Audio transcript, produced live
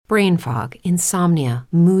brain fog, insomnia,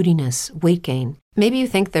 moodiness, weight gain. Maybe you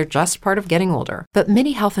think they're just part of getting older, but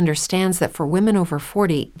MIDI Health understands that for women over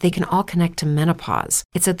 40, they can all connect to menopause.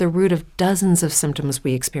 It's at the root of dozens of symptoms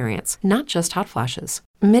we experience, not just hot flashes.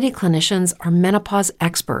 MIDI clinicians are menopause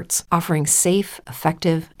experts, offering safe,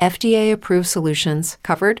 effective, FDA-approved solutions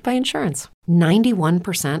covered by insurance.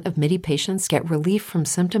 91% of MIDI patients get relief from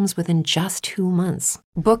symptoms within just 2 months.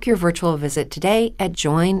 Book your virtual visit today at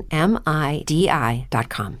joinmidi.com.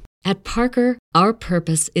 At Parker, our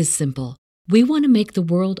purpose is simple. We want to make the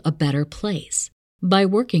world a better place by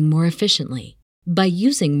working more efficiently, by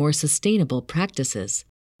using more sustainable practices,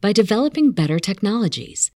 by developing better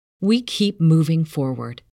technologies. We keep moving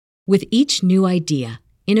forward. With each new idea,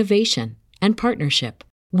 innovation, and partnership,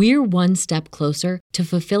 we're one step closer to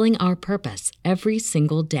fulfilling our purpose every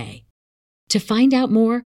single day. To find out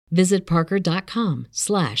more, visit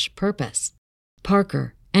parker.com/purpose.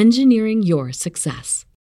 Parker, engineering your success.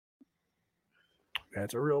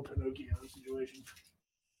 That's a real Pinocchio situation.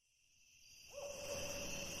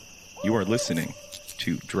 You are listening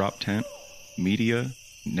to Drop Tent Media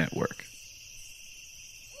Network.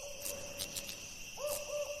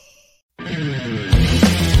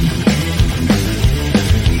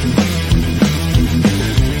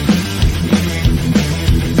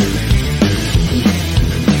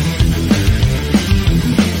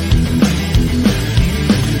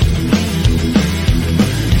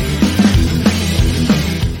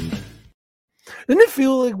 Didn't it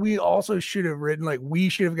feel like we also should have written, like we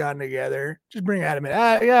should have gotten together? Just bring Adam in.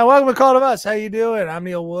 Yeah, welcome to Call of Us. How you doing? I'm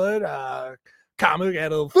Neil Wood, comic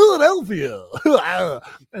out of Philadelphia.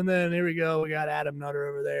 And then here we go. We got Adam Nutter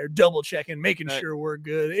over there, double checking, making sure we're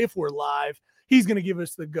good. If we're live, he's going to give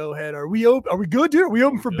us the go ahead. Are we open? Are we good, dude? Are we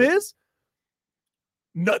open for biz?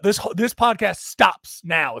 No, this podcast stops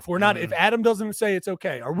now. If we're not, if Adam doesn't say it's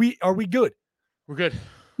okay, are we good? We're good.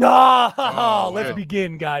 Let's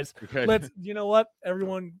begin, guys. Let's, you know what?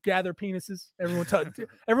 Everyone gather penises. Everyone grab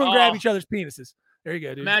each other's penises. There you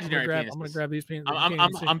go, dude. Imaginary penises. I'm gonna grab these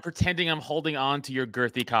penises. I'm pretending I'm holding on to your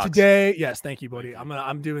girthy cocks. Today, yes, thank you, buddy.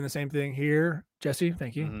 I'm doing the same thing here. Jesse,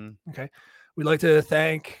 thank you. Mm-hmm. Okay. We'd like to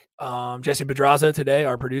thank Jesse Pedraza today,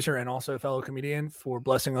 our producer and also fellow comedian, for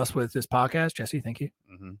blessing us with this podcast. Jesse, thank you.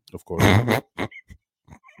 Mm-hmm. Of course.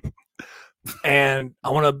 And I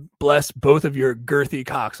want to bless both of your girthy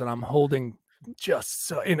cocks, and I'm holding just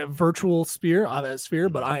so in a virtual sphere,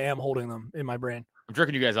 but I am holding them in my brain. I'm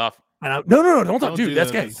jerking you guys off. And no, don't dude. That's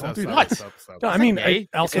gay. Don't do that. Stop. No, I mean,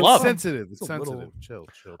 it's love. Sensitive. It's sensitive. Chill.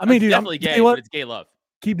 I mean, dude, definitely gay, but it's gay love.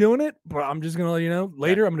 Keep doing it, but I'm just gonna let you know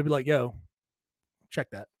later. I'm gonna be like, yo, check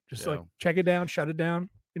that. Just like check it down, shut it down.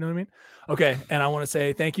 You know what I mean? Okay. And I want to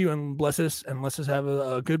say thank you and bless us and let's us have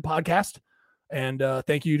a good podcast. And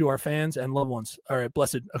thank you to our fans and loved ones. All right,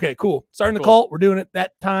 blessed. Okay, cool. Starting the cult. We're doing it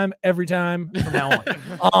that time, every time from now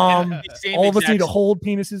on. All of us need to hold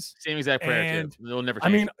penises. Same exact prayer. And it'll never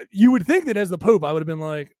change. I mean, you would think that as the Pope, I would have been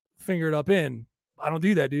like, finger it up in. I don't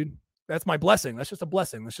do that, dude. That's my blessing. That's just a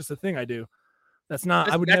blessing. That's just a thing I do. That's not.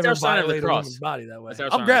 I would never violate a woman's body that way.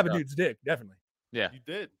 I'll grab a dude's dick, definitely. Yeah, you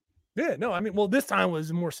did. Yeah, no, I mean, well, this time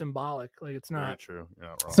was more symbolic. Like, it's not true. You're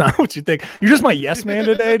not wrong. It's not what you think. You're just my yes man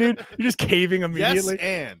today, dude. You're just caving immediately.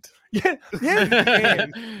 Yes,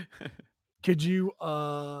 and. Could you?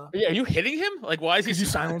 Are you hitting him? Like, why is he? Could you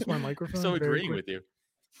silence my microphone? So agreeing with you.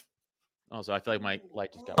 Also, I feel like my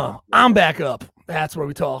light just got. I'm back up. That's where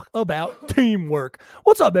we talk about teamwork.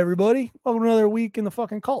 What's up, everybody? Welcome to another week in the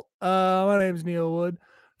fucking cult. My name's Neil Wood.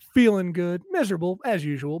 Feeling good, miserable as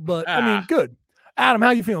usual, but I mean, good. Adam, how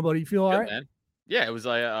you feeling, buddy? You feel all right? Man. Yeah, it was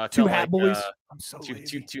like two hat boys. I'm so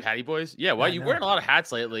two hatty boys. Yeah, why you wearing a lot of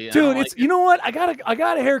hats lately? Dude, it's you know what? I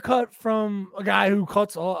got a haircut from a guy who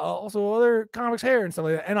cuts also other comics' hair and stuff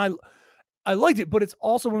like that, and I liked it, but it's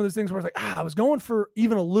also one of those things where it's like I was going for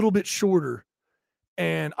even a little bit shorter,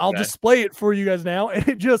 and I'll display it for you guys now. And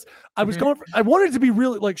it just I was going for, I wanted it to be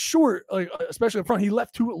really like short, like especially up front. He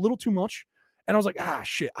left a little too much. And I was like,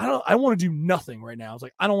 shit, I want to do nothing right now. I was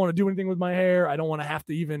like, I don't want to do anything with my hair. I don't want to have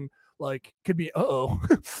to even could be, yeah,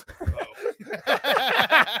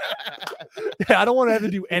 I don't want to have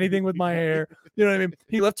to do anything with my hair. You know what I mean?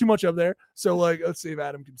 He left too much up there. So let's see if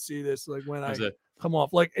Adam can see this. Like when I come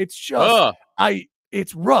off, it's just,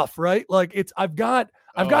 it's rough, right? Like I've got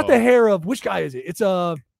the hair of, which guy is it? It's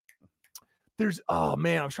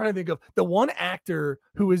I'm trying to think of the one actor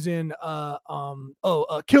who was in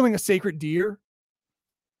Killing a Sacred Deer.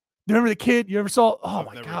 Do you remember the kid you ever saw? Oh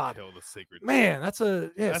my god, man, that's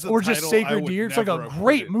or just Sacred Deer. It's like a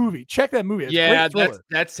great movie. Check that movie. It's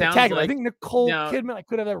that sounds like, I think Nicole Kidman. I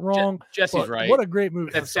could have that wrong. Jesse's right. What a great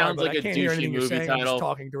movie. That sounds like a douchey movie title. I'm just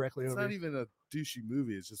talking directly over. It's not even a douchey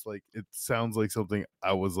movie. It's just like it sounds like something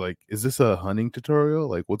I was like, is this a hunting tutorial?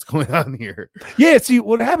 Like, what's going on here? Yeah, see,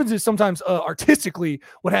 what happens is sometimes artistically,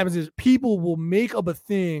 what happens is people will make up a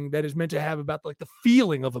thing that is meant to have about like the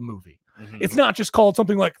feeling of a movie. It's not just called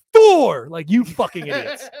something like Thor, like you fucking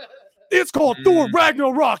idiots. It's called Thor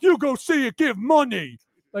Ragnarok. You go see it, give money.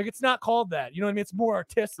 Like it's not called that. You know what I mean? It's more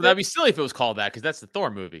artistic. Well, that'd be silly if it was called that because that's the Thor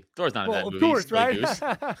movie. Thor's not in that Of movie. course, Silly right? goose.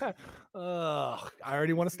 I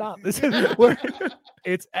already want to stop. This is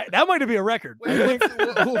it's that might be a record. I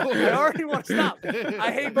already want to stop.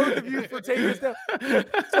 I hate both of you for taking this down.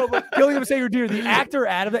 So, but Killian Sager Deer, the actor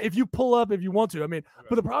out of that, if you pull up if you want to, I mean,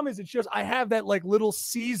 but the problem is it's just I have that like little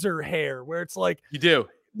Caesar hair where it's like You do.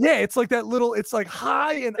 yeah, it's like that little, it's like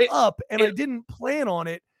high and up, and I didn't plan on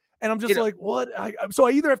it. And I'm just like, what? So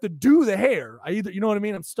I either have to do the hair. You know what I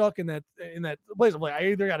mean? I'm stuck in that place. I'm like,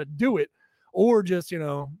 I either got to do it or just,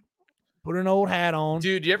 put an old hat on.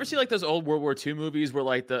 Dude, do you ever see like those old World War II movies where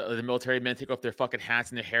like the military men take off their fucking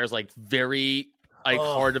hats and their hair's like very like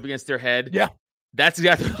hard up against their head? Yeah. That's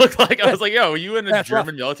exactly what it looked like. I was like, yo, are you in the German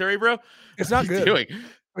rough. military, bro? It's not good. Doing?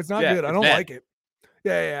 It's not Yeah, good. I it's don't bad. like it.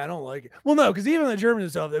 Yeah, I don't like it. Well, no, because even the German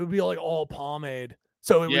stuff, it would be like all pomade.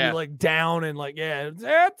 So it would be like down and like, that's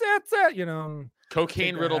it,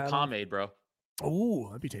 Cocaine riddled hat on. pomade, bro. Oh,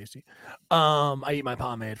 that'd be tasty. I eat my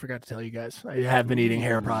pomade. Forgot to tell you guys. I have been eating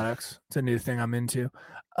hair products. It's a new thing I'm into.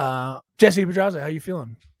 Jesse Pedraza, how you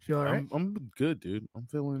feeling? Feel all right? I'm good, dude. I'm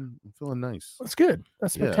feeling nice. That's good.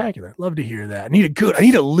 That's spectacular. Love to hear that. I need a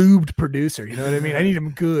lubed producer. You know what I mean? I need him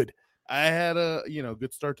good. I had a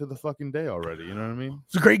good start to the fucking day already. You know what I mean?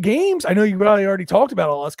 It's great games. I know you probably already talked about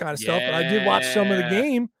all this kind of stuff, but I did watch some of the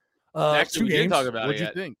game. Actually, 2 we games. didn't talk about What'd it you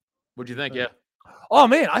yet. think? What'd you think? Yeah. Oh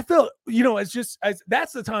man, I felt it's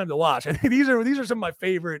that's the time to watch. I think these are some of my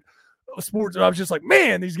favorite sports. I was just like,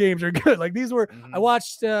 man, these games are good. Like these were. I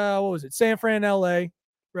watched what was it? San Fran, LA,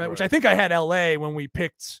 right? Which I think I had LA when we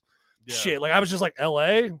picked shit. Like I was just like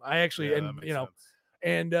LA. I actually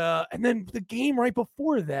and then the game right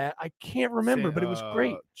before that, I can't remember, but it was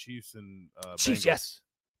great. Chiefs and Chiefs, Bengals. yes,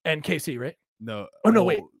 and KC, right? No. Oh no,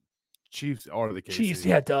 wait. Chiefs are the KC. Chiefs,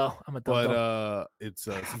 yeah, duh. I'm a dumb. But it's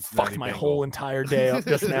fucked my whole entire day up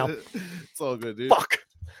just now. It's all good, dude. Fuck.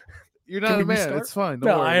 You're not a man. It's fine. Don't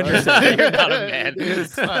No, worry I about it. understand. You're not a man.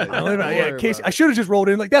 It's fine. Casey. I should have just rolled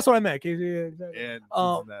in. Like that's what I meant. Casey. Yeah, exactly. And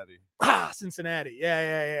Cincinnati. Cincinnati.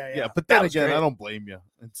 Yeah. Yeah, but then again, I don't blame you.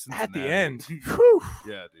 At the end. Whew.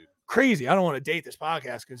 Yeah, dude. Crazy. I don't want to date this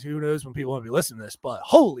podcast because who knows when people want to be listening to this, but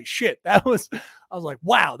holy shit. I was like,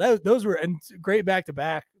 wow, those were and great back to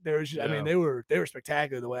back. There was I mean, they were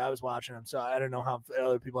spectacular the way I was watching them. So I don't know how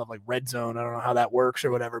other people have like red zone. I don't know how that works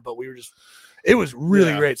or whatever, but it was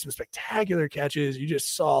really great. Some spectacular catches. You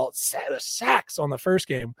just saw the sacks on the first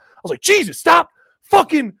game. I was like, Jesus, stop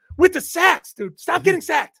fucking with the sacks, dude. Stop getting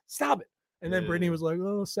sacked. Stop it. And then Brittany was like,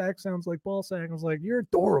 oh, sack sounds like ball sack. I was like, you're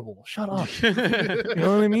adorable. Shut up. You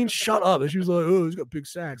know what I mean? Shut up. And she was like, oh, he's got big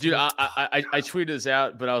sacks. Dude, I tweeted this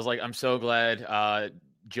out, but I was like, I'm so glad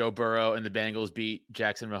Joe Burrow and the Bengals beat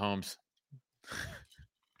Jackson Mahomes.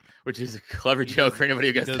 Which is a clever joke for anybody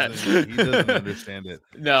who gets that. He doesn't understand it.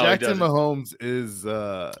 No, Jackson Mahomes is.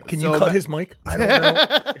 Can you cut his mic? I don't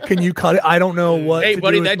know. Can you cut it? I don't know what. Hey, to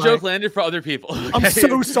buddy, do that with joke landed for other people. Okay? I'm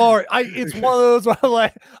so sorry. It's one of those where I'm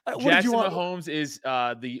like, what Jackson did you want? Mahomes is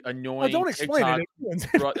the annoying. Don't explain TikTok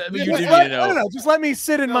it. bro- I mean, you do need to know. No, just let me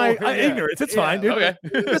sit in my ignorance. It's fine, dude. Okay.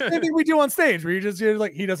 The same thing we do on stage where you're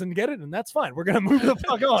like, he doesn't get it, and that's fine. We're gonna move the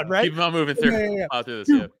fuck on, right? Keep on moving through, through this.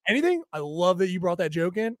 Dude, Yeah. anything? I love that you brought that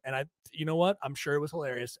joke in, and you know what? I'm sure it was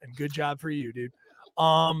hilarious, and good job for you, dude.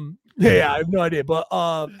 I have no idea, but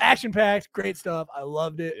action packed, great stuff. I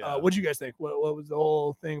loved it. What did you guys think? What was the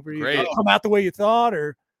whole thing for you? Great. Did it come out the way you thought,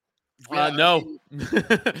 or No.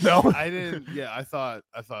 no? I didn't. Yeah, I thought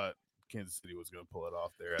Kansas City was going to pull it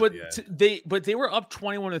off there. But at the end. they were up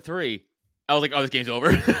 21-3. I was like, oh, this game's over.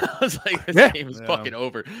 I was like, this game is fucking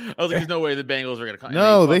over. I was like, there's no way the Bengals are gonna come.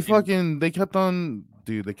 No, they kept on,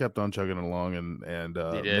 dude. They kept on chugging along, and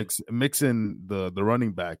Mixon, the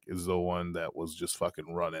running back, is the one that was just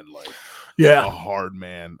fucking running like a hard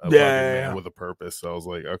man, man with a purpose. So I was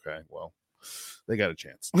like, okay, well, they got a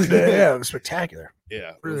chance. Yeah, it was spectacular. Yeah,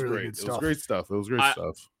 it Really, was really great. good It was great stuff. It was great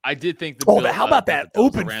stuff. I did think the Oh, Bill- how about that the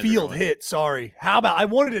Bills open ran field through hit? Sorry, how about I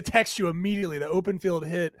wanted to text you immediately. The open field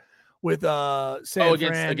hit with San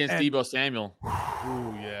Fran against and- Deebo Samuel.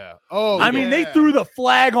 Oh yeah. Oh, I mean, they threw the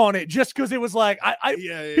flag on it just because it was like,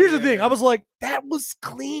 here's the thing. Yeah. I was like, that was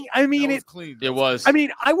clean. I mean, That was clean. It was. I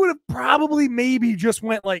mean, I would have probably maybe just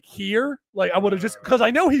went like here. Like I would have just, because I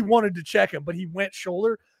know he wanted to check him, but he went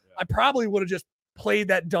shoulder. I probably would have just played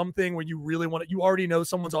that dumb thing where you really want to, you already know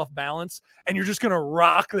someone's off balance and you're just going to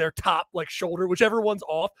rock their top like shoulder, whichever one's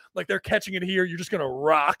off, like they're catching it here. You're just going to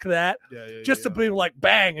rock that to be like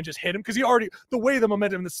bang and just hit him. Cause he already, the way the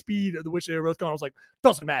momentum and the speed of which they were both going, I was like,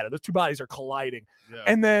 doesn't matter. Those two bodies are colliding. Yeah.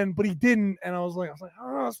 And then, but he didn't. And I was like, oh,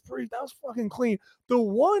 that was fucking clean. The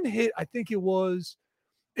one hit, I think it was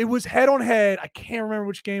head on head. I can't remember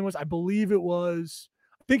which game it was. I believe it was,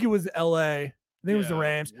 I think it was LA. I think it was the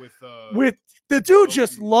Rams. With the dude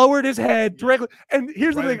just lowered his head directly. And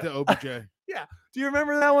here's the thing. OBJ. Yeah. Do you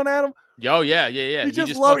remember that one, Adam? Oh, yeah. He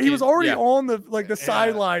just lowered. He was already on the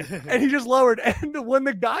sideline, and he just lowered. And when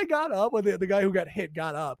the guy got up, when the guy who got hit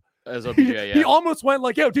got up, as OBJ, he almost went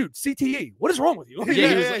like, yo, dude, CTE. What is wrong with you?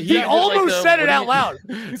 He almost said it out loud.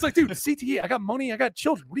 He's like, dude, CTE. I got money. I got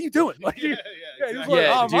children. What are you doing? Like, he was like,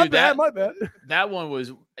 oh, dude, my bad. That one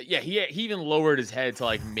was, he even lowered his head to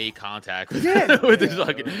like make contact with his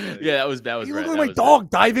fucking, that was He looked like my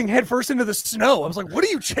dog diving headfirst into the snow. I was like, what are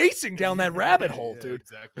you chasing down that rabbit hole, dude?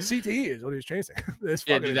 Exactly. CTE is what he was chasing.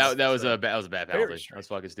 Dude, that was a bad penalty. That was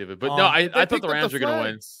fucking stupid. But no, I thought the Rams were going to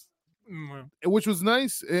win. Which was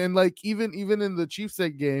nice, and like even in the Chiefs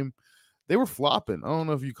game, they were flopping. I don't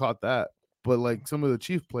know if you caught that, but like some of the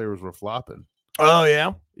Chief players were flopping. Oh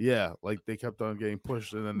yeah, like they kept on getting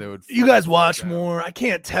pushed, and then they would. You guys watch more. I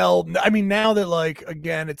can't tell. I mean, now that like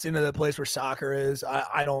again, it's into the place where soccer is.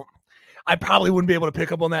 I probably wouldn't be able to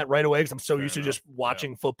pick up on that right away because I'm so used to just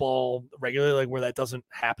watching football regularly, like where that doesn't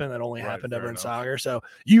happen. That only happened ever in soccer. So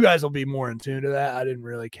you guys will be more in tune to that. I didn't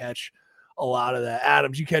really catch a lot of that.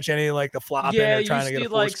 Adam, did you catch any like the flopping or trying to get a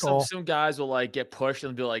forced call? Some guys will like get pushed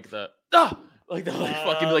and be like fucking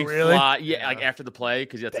like really? fly, like after the play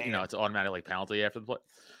because it's it's automatic like penalty after the play.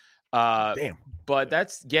 Damn, but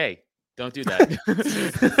that's gay. Don't do that,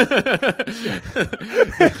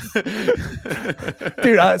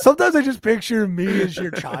 dude. Sometimes I just picture me as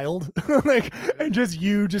your child, like, and just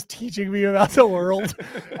you just teaching me about the world,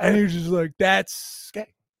 and you're just like, that's gay.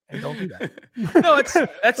 And don't do that. No, that's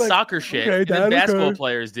like, soccer shit. Okay, and then basketball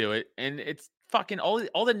players do it, and it's fucking all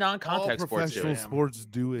the non-contact sports do it. Professional sports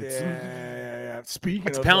do it. Yeah. Speaking,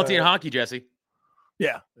 it's a penalty in hockey, Jesse.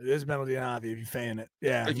 Yeah, it is a penalty in hockey if you feign it.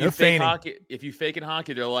 Yeah, if you fake in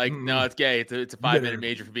hockey, they're like, no, it's gay. It's a 5-minute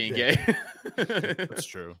major for being gay. That's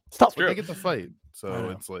true. Stop. They get the fight, so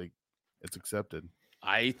it's like it's accepted.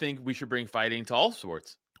 I think we should bring fighting to all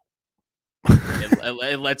sports.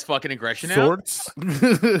 It lets fucking aggression out.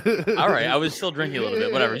 All right, I was still drinking a little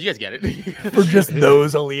bit. Whatever, you guys get it. For just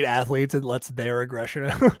those elite athletes, it lets their aggression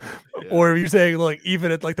out. Or you're saying like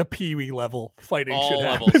even at like the peewee level, fighting all should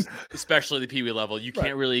levels, happen. especially the peewee level. You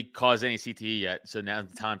can't really cause any CTE yet, so now's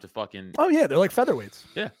the time to fucking. Oh yeah, they're like featherweights.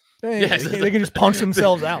 Yeah. They can just punch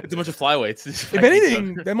themselves out. It's a bunch of flyweights. If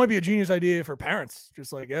anything, that might be a genius idea for parents.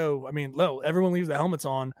 Just like, everyone leaves the helmets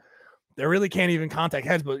on. They really can't even contact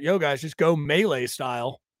heads, but guys, just go melee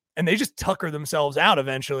style, and they just tucker themselves out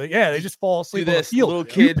eventually. Yeah, they just fall asleep on the field. Little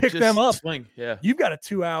kid, you pick them up. Swing. Yeah, you've got a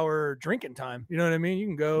 2-hour drinking time. You know what I mean? You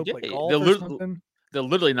can go play golf or something. They'll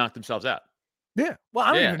literally knock themselves out. Yeah. Well,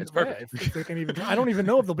 I don't even. It's perfect. If they can even. I don't even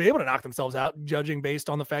know if they'll be able to knock themselves out, judging based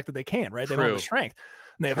on the fact that they can. Right? They don't have the strength.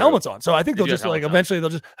 And they have helmets on, so I think they'll just like eventually they'll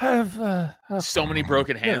just have so many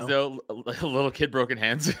broken hands though. Little kid broken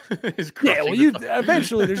hands. Yeah, well,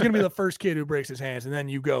 eventually there's gonna be the first kid who breaks his hands, and then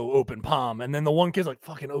you go open palm, and then the one kid's like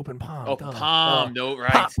fucking open palm. Oh, palm, no,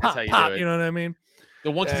 right? Pop, That's how you do it. You know what I mean?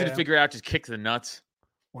 The one kid's gonna figure out just kick to the nuts.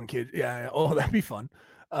 One kid, yeah. Oh, that'd be fun.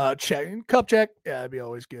 Cup check, yeah, that'd be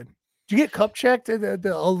always good. Did you get cup checked at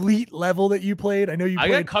the elite level that you played? I know you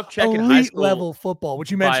played got cup check elite in high school level football,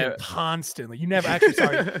 which you mentioned constantly. You never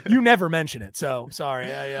you never mention it. So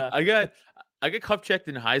sorry. I got cup checked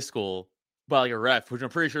in high school by like a ref, which I'm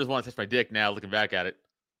pretty sure is one that touched my dick now looking back at it.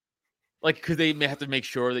 Like, because they may have to make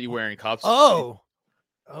sure that you're wearing cups.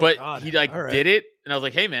 But God. He did it, and I was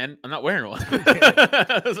like, "Hey, man, I'm not wearing one."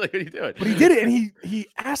 I was like, "What are you doing?" But he did it, and he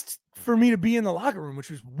asked for me to be in the locker room, which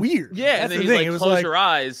was weird. Yeah, and then he's like, "Close your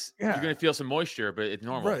eyes. You're gonna feel some moisture, but it's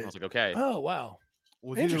normal." Right. I was like, "Okay." Oh wow.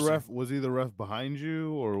 Was he the ref behind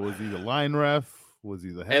you, or was he the line ref? Was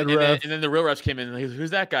he the head ref? And then the real refs came in, and he was,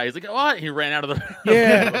 "Who's that guy?" He's like, "What?" He ran out of the.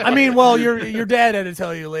 Yeah, I mean, well, your dad had to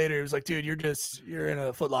tell you later. He was like, "Dude, you're in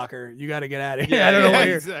a Foot Locker. You got to get out of here." Yeah, I don't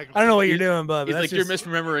know what you're doing, but he's like, "You're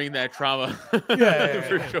misremembering that trauma."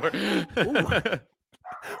 For sure.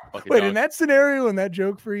 Wait, in that scenario, in that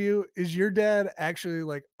joke for you, is your dad actually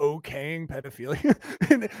like okaying pedophilia?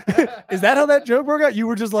 Is that how that joke broke out? You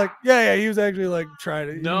were just like, yeah, he was actually like trying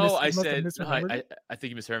to. No, I said, I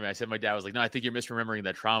think you misheard me. I said my dad was like, no, I think you're misremembering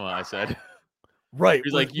that trauma. I said, right.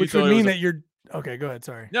 He's like, which would mean that you're okay. Go ahead.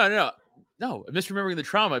 Sorry. No. No, misremembering the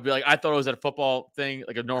trauma. I'd be like, I thought it was at a football thing,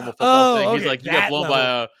 like a normal football thing. He's like, you got blown by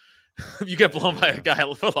a you get blown by a guy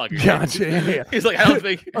at Foot Locker. Gotcha. Yeah. He's like, I don't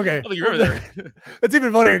think you remember that. That's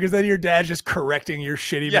even funnier because then your dad's just correcting your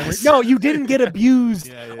shitty memory. No, you didn't get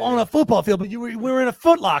abused on a football field, but we were in a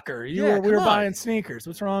Foot Locker. We were buying sneakers.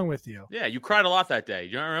 What's wrong with you? Yeah, you cried a lot that day.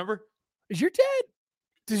 You don't remember? Is your dad?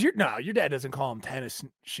 Your dad doesn't call them tennis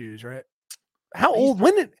shoes, right? How old?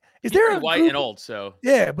 When did? Is there a white group? And old? So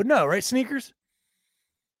yeah, but no, right? Sneakers.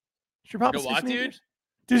 Should probably what, dude?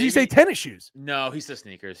 Does he say tennis shoes? No, he says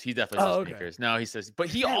sneakers. He definitely says sneakers. No, he says, but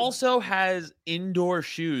he also has indoor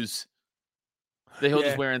shoes that he'll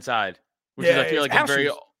just wear inside, which is I feel like a very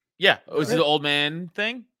shoes. Was it the old man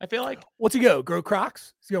thing? I feel like. What's he go? Grow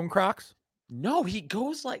Crocs? Is he going Crocs? No, he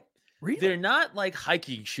goes like they're not like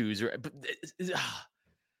hiking shoes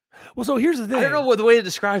well, so here's the thing. I don't know what the way to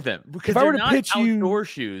describe them because they're not outdoor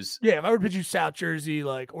shoes. Yeah, if I were to pitch you South Jersey,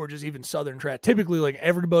 or just even Southern track, typically like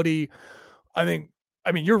everybody, I mean,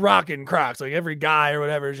 you're rocking Crocs. Like every guy or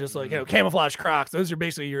whatever is just like, camouflage Crocs. Those are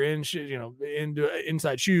basically your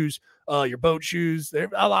inside shoes. Your boat shoes. They're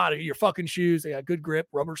a lot of your fucking shoes. They got good grip,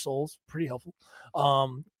 rubber soles, pretty helpful. I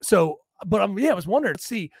was wondering. Let's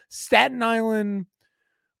see, Staten Island,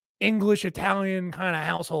 English, Italian kind of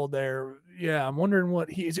household there. Yeah, I'm wondering what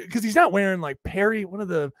he is because he's not wearing like Perry. One of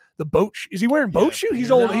the boat. Is he wearing boat shoes? He's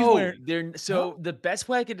old. He's wearing. The best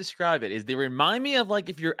way I could describe it is they remind me of like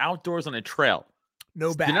if you're outdoors on a trail.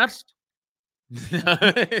 No backs.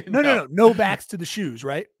 No backs to the shoes,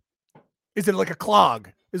 right? Is it like a clog?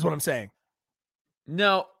 Is what I'm saying.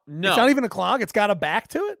 No. It's not even a clog. It's got a back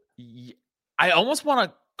to it. I almost want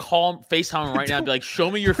to call FaceTime him right now and be like, "Show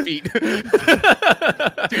me your feet." Dude,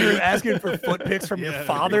 you're asking for foot pics from your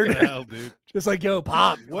father. Hell, dude. Just like, yo,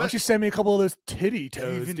 Pop, why don't you send me a couple of those titty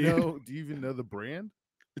toes? Do you even know the brand?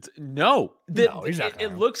 No. He's not.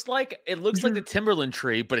 It looks like the Timberland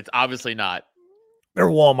tree, but it's obviously not. They're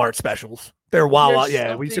Walmart specials. They're Wawa.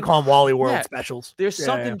 Yeah, we used to call them Wally World specials. There's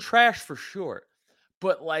something trash for sure,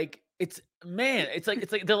 but like it's like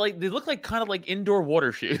they look like kind of like indoor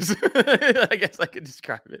water shoes. I guess I could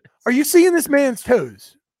describe it. Are you seeing this man's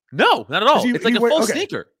toes? No, not at all. It's like a full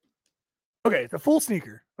sneaker. Okay, it's a full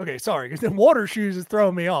sneaker. Okay, sorry, because then water shoes is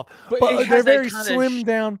throwing me off. But they're very slim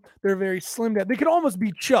down. They're very slim down. They could almost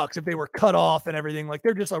be Chucks if they were cut off and everything. Like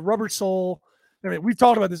they're just a rubber sole. I mean, we've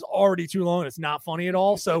talked about this already too long. And it's not funny at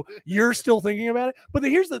all. So you're still thinking about it. But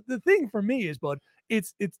here's the thing for me is, bud,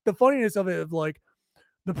 it's the funniness of it, of like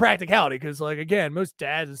the practicality. Because like, again, most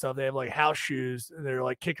dads and stuff, they have like house shoes and they're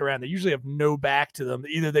like kicked around. They usually have no back to them.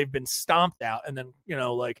 Either they've been stomped out and then,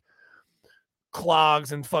 like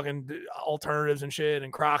clogs and fucking alternatives and shit.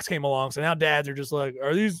 And Crocs came along. So now dads are just like,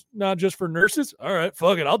 are these not just for nurses? All right,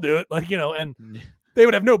 fuck it. I'll do it. Like, and they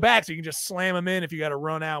would have no back, so you can just slam them in if you got to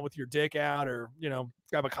run out with your dick out, or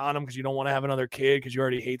grab a condom because you don't want to have another kid because you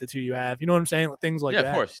already hate the two you have. You know what I'm saying? Things like that.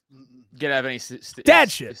 Yeah, of course. Get out of any dad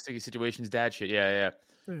shit, sticky situations. Dad shit. Yeah.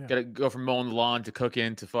 Got to go from mowing the lawn to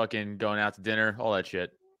cooking to fucking going out to dinner. All that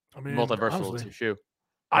shit. I mean, multiversal shoe.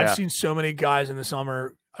 I've seen so many guys in the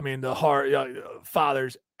summer. I mean, the hard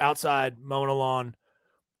fathers outside mowing a lawn,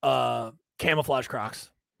 camouflage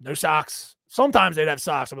Crocs, no socks. Sometimes they'd have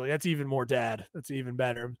socks. I'm like, that's even more dad. That's even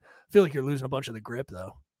better. I feel like you're losing a bunch of the grip,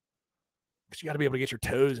 though. Because you got to be able to get your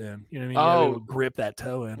toes in. You know what I mean? You got to be able to grip that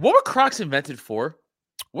toe in. What were Crocs invented for?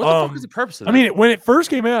 What the fuck is the purpose of that? I mean, when it first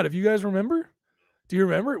came out, if you guys remember, do you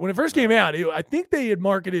remember? When it first came out, I think they had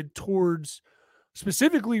marketed towards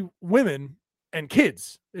specifically women and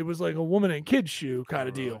kids. It was like a woman and kids shoe kind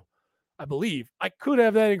of deal, I believe. I could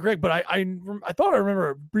have that incorrect, but I thought I remember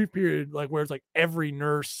a brief period like where it's like every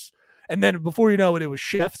nurse. And then before you know it, it was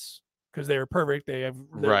chefs because they're perfect. They have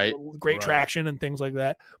great traction and things like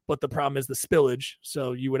that. But the problem is the spillage.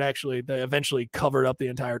 So you would they eventually covered up the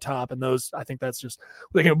entire top. And those, I think that's just,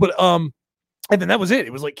 but and then that was it.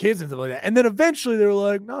 It was like kids and stuff like that. And then eventually they were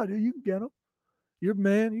like, no, dude, you can get them. You're a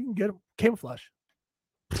man. You can get them. Camouflage.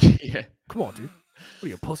 Yeah. Come on, dude. What are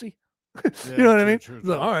you, a pussy? You know what I mean?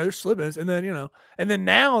 Like, all right, they're slippers, and then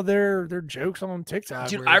now they're jokes on TikTok.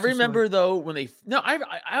 Dude, I remember though when I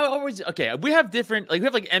always we have different we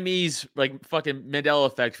have like Emmys, like fucking Mandela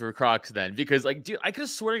effect for Crocs then, because like, dude, I could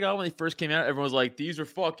swear to God when they first came out, everyone was like, these are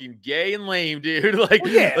fucking gay and lame, dude. Like,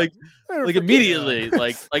 like immediately,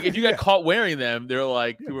 like if you got caught wearing them, they're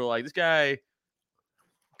like, people were like, this guy.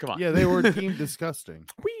 Come on. Yeah, they were deemed disgusting.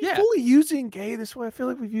 Are we fully using gay this way? I feel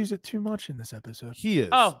like we've used it too much in this episode. He is.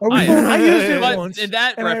 Oh, I used it once. In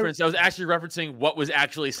that reference, I was actually referencing what was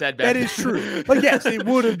actually said back then. That is true. But yes, it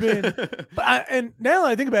would have been. But and now that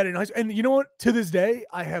I think about it, and you know what? To this day,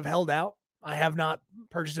 I have held out. I have not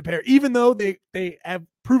purchased a pair, even though they have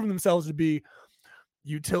proven themselves to be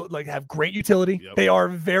have great utility. Yep. They are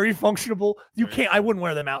very functional. I wouldn't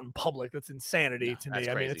wear them out in public. That's insanity to me.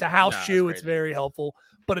 I mean, it's a house shoe. It's very helpful.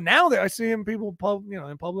 But now I see them people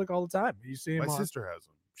in public all the time. You see them. My sister has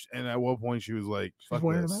them, and at one point she was like, "Fuck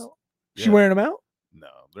wearing them out." Yeah. She wearing them out? No,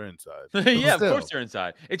 they're inside. Yeah, of course they're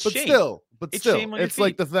inside. It's shame. Still, it's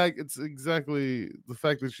like the fact. It's exactly the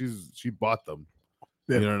fact that she bought them.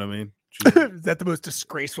 Yeah. You know what I mean? Is that the most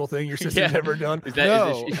disgraceful thing your sister's ever done? Is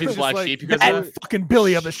that she's black sheep because of fucking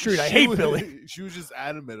Billy up the street? I hate Billy. She was just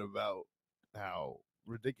adamant about how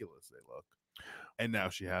ridiculous they look, and now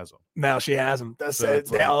she has them. That's you know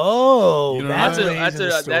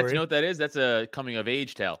what that is? That's a coming of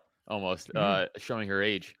age tale almost, showing her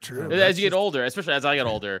age. True. As you get older, especially as I get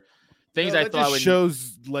older, things I thought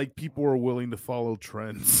shows like people are willing to follow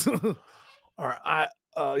trends. All right,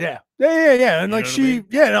 yeah, and like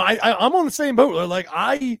I'm on the same boat. Like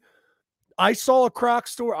I saw a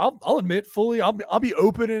Crocs store. I'll admit fully. I'll be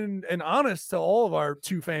open and honest to all of our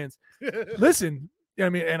 2 fans. Listen, I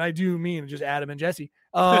mean, and I do mean just Adam and Jesse.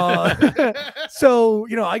 So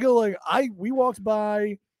I go we walked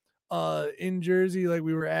by in Jersey, like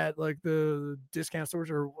we were at like the discount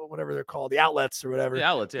stores or whatever they're called, the outlets or whatever. The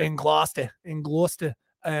outlets, yeah. in Gloucester,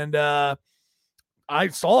 and I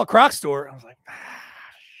saw a Crocs store. I was like,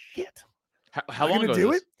 shit. How long ago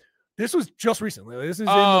do it? This was just recently. This is in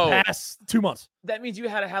the past 2 months. That means you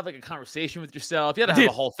had to have like a conversation with yourself. You had to have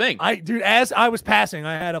a whole thing. As I was passing,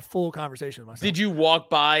 I had a full conversation with myself. Did you walk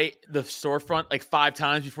by the storefront like 5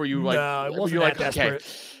 times before you like? No, it wasn't that desperate. Okay.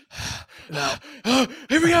 No.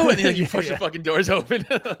 Here we go. And then you push the fucking doors open.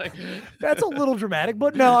 That's a little dramatic,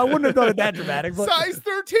 but no, I wouldn't have done it that dramatic. But, size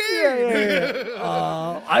 13.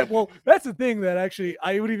 Yeah. Well, that's the thing that actually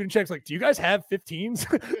I would even check. Like, do you guys have 15s?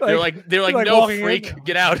 they're like no, freak,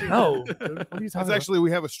 get out. No. That's actually,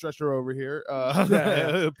 we have a stretcher over here.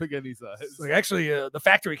 Pick any size. Like actually, the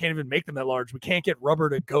factory can't even make them that large. We can't get rubber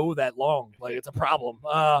to go that long. Like it's a problem.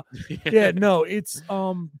 No, it's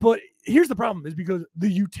but here's the problem is because the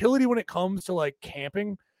utility when it comes to like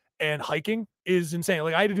camping and hiking is insane.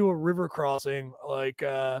 Like I had to do a river crossing like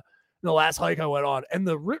the last hike I went on, and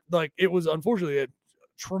it was unfortunately a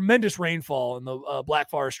tremendous rainfall in the Black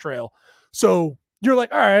Forest Trail. So you're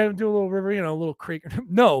like, all right, I'll do a little river, a little creek.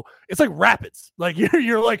 No, it's like rapids. Like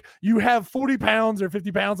you're like, you have 40 pounds or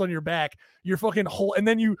 50 pounds on your back. You're fucking whole. And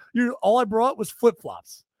then you're all I brought was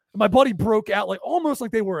flip-flops. My buddy broke out like almost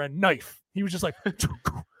like they were a knife. He was just like,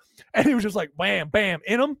 and he was just like, bam, bam,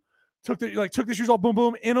 in them. Took the shoes off, boom,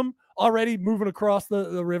 boom, in them already moving across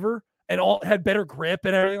the river and all had better grip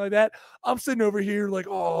and everything like that. I'm sitting over here like,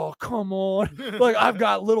 oh, come on. Like I've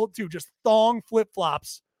got just thong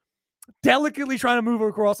flip-flops, delicately trying to move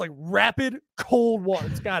across like rapid cold water.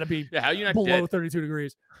 It's got to be how you not below dead? 32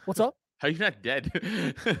 degrees. What's up? How are you not dead?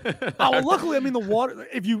 Well, luckily, I mean, the water,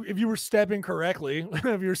 if you were stepping correctly,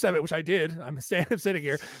 which I did, I'm sitting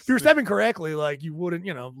here. If you were stepping correctly, like you wouldn't,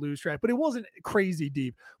 lose track, but it wasn't crazy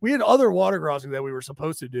deep. We had other water crossings that we were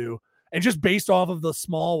supposed to do. And just based off of the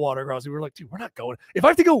small water crossing, we were like, dude, we're not going. If I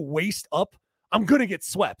have to go waist up, I'm going to get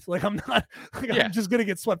swept. Like I'm not, I'm just going to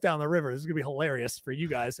get swept down the river. This is going to be hilarious for you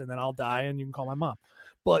guys. And then I'll die and you can call my mom.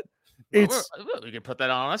 But we can put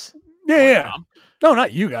that on us. Yeah. No,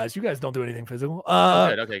 not you guys. You guys don't do anything physical.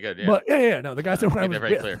 Okay, good. Yeah. But no, the guys that I was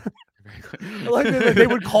very clear. Like they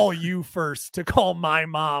would call you first to call my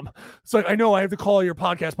mom. So like, I know I have to call your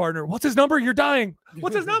podcast partner. What's his number? You're dying.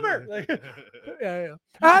 What's his number? Like,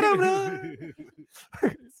 I don't know.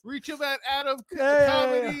 Reach him at Adam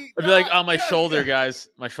Comedy. I'd be like on my shoulder, guys.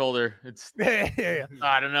 My shoulder. It's I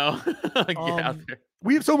don't know. Get out there.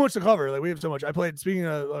 We have so much to cover. Like we have so much. I played. Speaking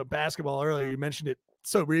of basketball earlier, you mentioned it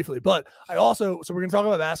so briefly, but I also. So we're gonna talk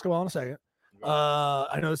about basketball in a second.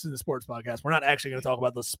 I know this is a sports podcast. We're not actually going to talk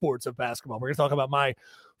about the sports of basketball. We're going to talk about my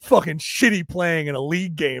fucking shitty playing in a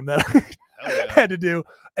league game that I had to do.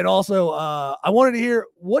 And also, I wanted to hear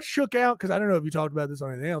what shook out because I don't know if you talked about this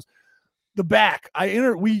or anything else. The back,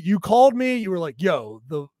 you called me. You were like, "Yo,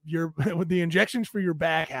 the injections for your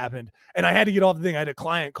back happened," and I had to get off the thing. I had a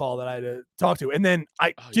client call that I had to talk to, and then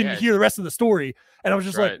I didn't hear the rest of the story, and I was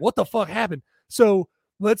just like, "What the fuck happened?" So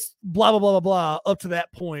let's blah blah blah blah blah up to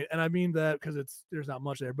that point, and I mean that because there's not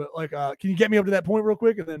much there, but like, can you get me up to that point real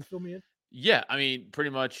quick and then fill me in? Yeah, I mean,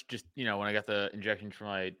 pretty much just when I got the injections for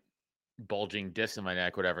my bulging disc in my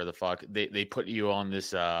neck, whatever the fuck, they put you on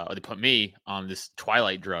this, or they put me on this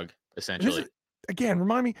twilight drug. Essentially, again,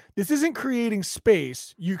 remind me, this isn't creating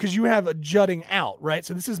space because you have a jutting out, right?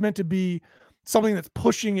 So this is meant to be something that's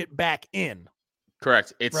pushing it back in.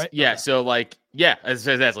 Correct. It's right? Yeah. Okay. So like, yeah, that's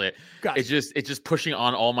it. Gotcha. It's just pushing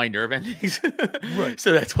on all my nerve endings. Right.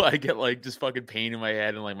 So that's why I get like just fucking pain in my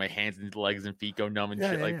head and like my hands and legs and feet go numb and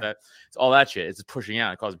shit like that. It's all that shit. It's just pushing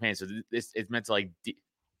out and causing pain. So it's meant to like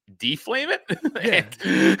deflame it.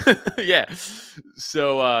 Yeah.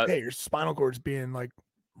 So your spinal cord's being like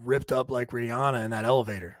ripped up like Rihanna in that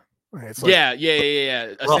elevator. It's like,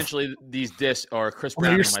 yeah. Essentially, these discs are Chris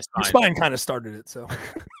Brown in my spine. Your spine kind of started it, so.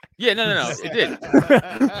 Yeah, no, it did.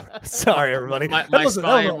 Sorry, everybody. My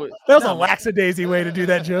spine that was a lackadaisy way to do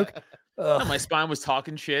that joke. No, my spine was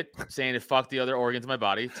talking shit, saying to fuck the other organs of my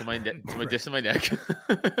body, to my disc and my neck.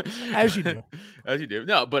 As you do.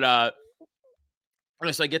 No, but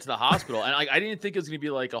so I get to the hospital, and I didn't think it was gonna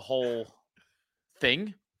be like a whole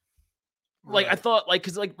thing. Like I thought, like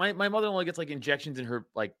because like my mother-in-law gets like injections in her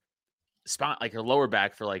like spine, like her lower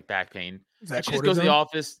back for like back pain. She just goes to the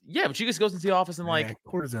office. Yeah, but she just goes into the office and like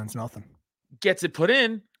cortisone's nothing. Gets it put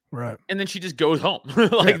in, right? And then she just goes home.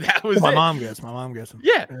 That was my mom gets them.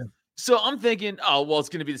 Yeah. So I'm thinking, oh well, it's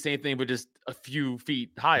going to be the same thing, but just a few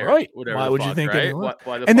feet higher, right? Whatever. Why would you think? Right?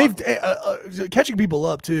 And they've catching people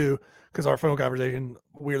up too. Because our phone conversation,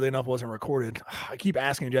 weirdly enough, wasn't recorded. I keep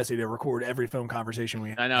asking Jesse to record every phone conversation we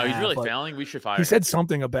have. I know, he's really failing. We should fire him. He said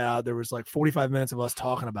something about there was like 45 minutes of us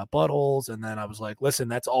talking about buttholes. And then I was like, listen,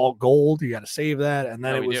 that's all gold. You got to save that. And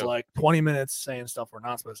then it was like 20 minutes saying stuff we're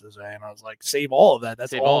not supposed to say. And I was like, save all of that.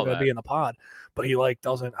 That's all going to be in the pod. But he like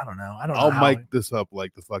doesn't, I don't know. I'll mic this up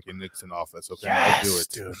like the fucking Nixon office. Okay, yes, I'll do it.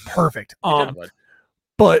 Dude, perfect.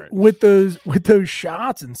 But with those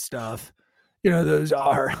shots and stuff, you know, those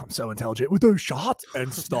are, I'm so intelligent with those shots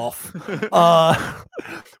and stuff.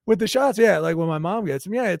 With the shots, yeah, like when my mom gets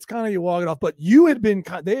them, yeah, it's kind of you walk it off. But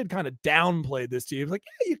they had kind of downplayed this to you. Like,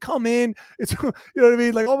 yeah, you come in, it's, you know what I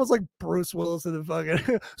mean? Like almost like Bruce Willis in the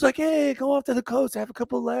fucking, it's like, hey, go off to the coast, have a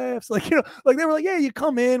couple of laughs. Like, you know, like they were like, yeah, you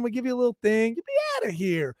come in, we give you a little thing, you be out of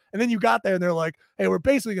here. And then you got there and they're like, hey, we're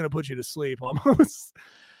basically going to put you to sleep almost.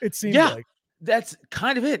 It seems like. That's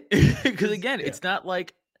kind of it. Because again, it's not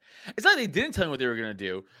like they didn't tell me what they were going to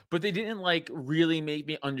do, but they didn't like really make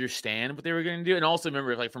me understand what they were going to do. And also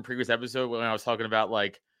remember like from previous episode when I was talking about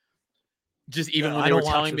like, just even when they were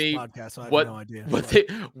telling me what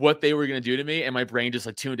they were going to do to me, and my brain just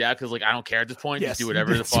like tuned out because like I don't care at this point. Just do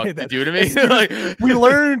whatever the fuck they do to me. Like, we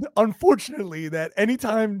learned, unfortunately, that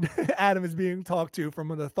anytime Adam is being talked to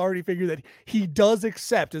from an authority figure that he does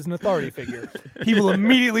accept as an authority figure, he will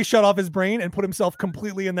immediately shut off his brain and put himself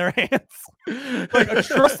completely in their hands. Like a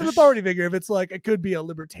trusted authority figure, if it's like it could be a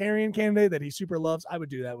libertarian candidate that he super loves, I would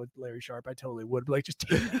do that with Larry Sharpe. I totally would. Like just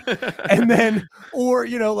take it. And then, or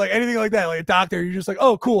you know, like anything like that, like a doctor, you're just like,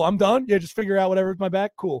 oh, cool, I'm done. Yeah, just figure out whatever's my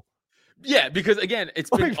back. Cool. Yeah, because again, it's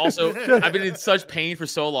been also I've been in such pain for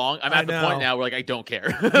so long. I'm at the point now where like I don't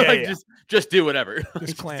care. Like just do whatever.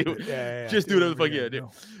 Just clamp it. Just do whatever the fuck you do.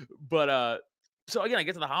 But so again, I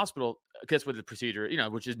get to the hospital, guess with the procedure, you know,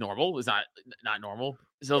 which is normal, is not normal.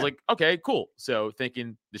 So I was like, okay, cool. So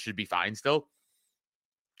thinking this should be fine still.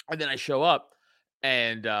 And then I show up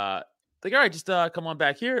and like, all right, just come on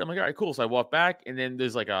back here. I'm like, all right, cool. So I walk back, and then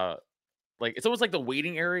there's like it's almost like the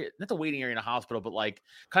waiting area, not the waiting area in a hospital, but like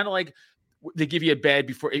kind of like they give you a bed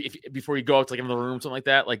before you go out to like another room, something like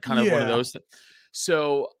that, like kind of one of those.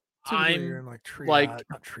 So I'm like, triage,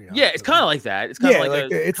 yeah, it's kind of like that. It's kind of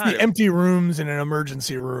like it's the empty rooms in an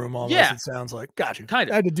emergency room. Almost, it sounds like. Gotcha. Kind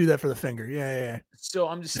of. I had to do that for the finger. Yeah. So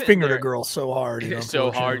I'm just fingered a girl so hard,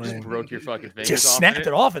 so hard, just broke your fucking finger. Just snapped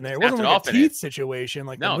it off in there. It wasn't like a teeth situation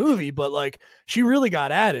like the movie, but like she really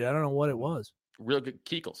got at it. I don't know what it was. Real good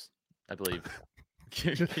Kegels, I believe.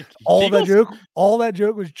 all that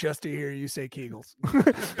joke was just to hear you say Kegels.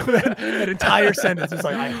 that entire sentence is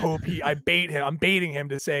like, I'm baiting him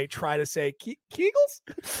to try to say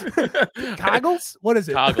Kegels? Coggles? What is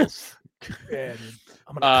it? Coggles. Yeah, dude.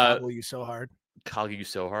 I'm gonna coggle you so hard. Coggle you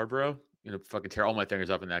so hard, bro. You know, fucking tear all my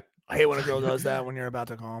fingers up in that. I hate when a girl does that when you're about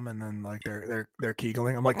to come and then like they're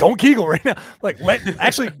Kegling. I'm like, don't Kegel right now. Like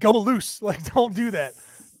actually go loose. Like don't do that.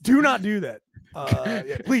 Do not do that.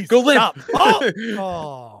 Please go limp. Stop.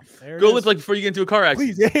 Oh, go limp like before you get into a car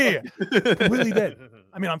accident. Please, yeah. Completely dead.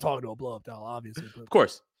 I mean, I'm talking to a blow up doll, obviously. But... Of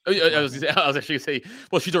course. I was actually gonna say,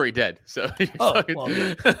 well, she's already dead. So well,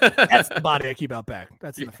 yeah. That's the body I keep out back.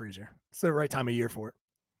 That's in the freezer. It's the right time of year for it.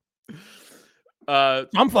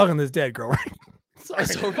 I'm fucking this dead girl, right? Sorry.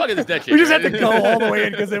 So we're fucking this dead shit. We just had to go all the way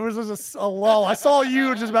in because it was just a lull. I saw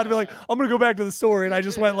you just about to be like, I'm gonna go back to the story, and I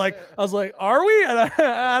just went like, I was like, are we? And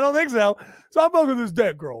I don't think so. So I'm fucking this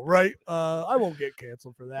dead girl, right? I won't get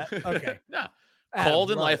canceled for that. Okay. No.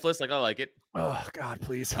 Cold and lifeless, like I like it. Oh God,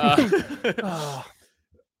 please. So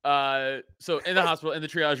in the hospital, in the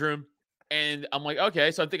triage room, And I'm like, okay.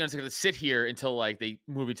 So I'm thinking I'm just going to sit here until like they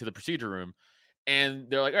move me to the procedure room. And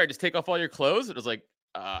they're like, all right, just take off all your clothes. And I was like,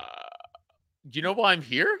 do you know why I'm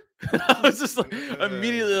here? I was just like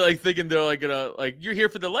immediately like thinking they're like gonna like you're here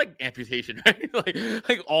for the leg amputation, right?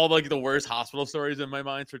 like all like the worst hospital stories in my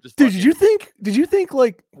mind. So just dude, did you think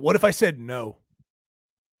like what if I said no?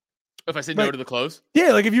 If I said no to the clothes?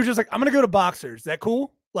 Yeah, like if you're just like I'm gonna go to Boxers, is that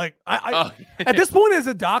cool? Like I at this point as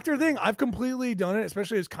a doctor thing, I've completely done it,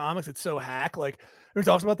 especially as comics. It's so hack. Like who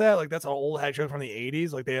talks about that? Like that's an old hack show from the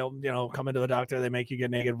 80s. Like they'll, come into the doctor, they make you get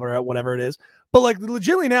naked, whatever it is. But like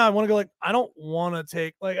legitimately now I want to go like, I don't want to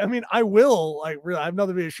take like, I mean, I will like really, I have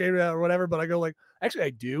nothing to be ashamed of that or whatever, but I go like, actually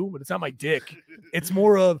I do, but it's not my dick. It's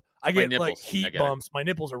more of, I get like heat bumps. My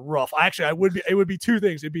nipples are rough. It would be two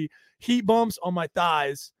things. It'd be heat bumps on my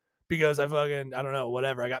thighs because I don't know,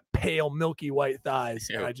 whatever. I got pale, milky white thighs.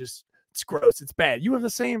 Ew. And it's gross. It's bad. You have the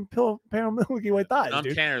same pale, milky white thighs. I'm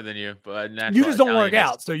dude. tanner than you, but you just don't work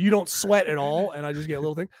out, so you don't sweat at all, and I just get a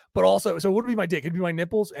little thing. But also, so what would be my dick? It'd be my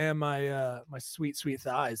nipples and my my sweet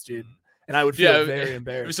thighs, dude. And I would feel very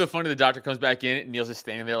embarrassed. It was so funny. The doctor comes back in, and Neil's just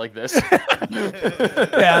standing there like this.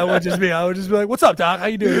 Yeah, I would just be like, "What's up, doc? How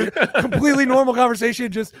you doing?" Completely normal conversation,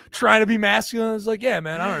 just trying to be masculine. It's like, yeah,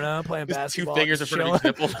 man, I don't know, I'm playing just basketball. 2 fingers in front of each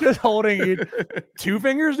nipple, just holding it. 2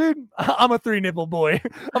 fingers, dude. I'm a 3 nipple boy.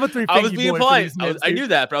 I'm a 3 I was being boy polite. I knew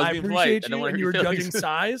that, but I was being polite. You, and you were judging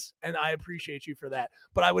size, and I appreciate you for that.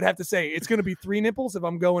 But I would have to say it's going to be 3 nipples if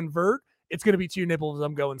I'm going vert. It's going to be 2 nipples if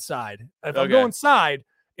I'm going side. If I'm going side,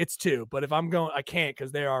 it's 2, but if I'm going, I can't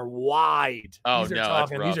because they are wide. Oh, these are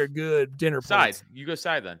no, these are good dinner plates. Side. You go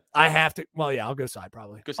side then. I have to. Well, yeah, I'll go side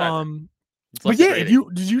probably. Go side. But yeah, did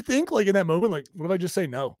you think like in that moment, like, what if I just say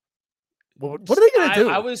no? What are they gonna do?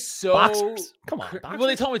 I was so Boxers. Come on. Boxers? Well,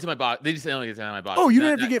 they told me to my box. They just only get to my box. Oh, you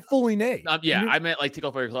didn't have to get fully naked. Yeah, I meant like take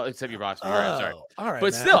off all your clothes except your box. Oh, sorry. All right,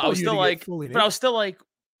 but man. still, I was still like,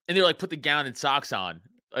 and they were like, put the gown and socks on,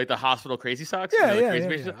 like the hospital crazy socks. Yeah,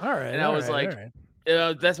 yeah. All right. And I was like,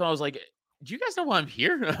 that's when I was like, do you guys know why I'm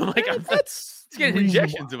here? I'm like, that's getting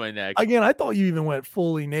injections in my neck. Again, I thought you even went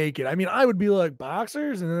fully naked. I mean, I would be like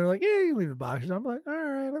Boxers, and they're like, yeah, you leave the Boxers. I'm like, all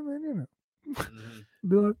right, I mean,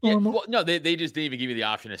 Be like, well, no, they just didn't even give me the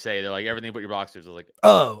option to say. They're like, everything but your Boxers. I was like,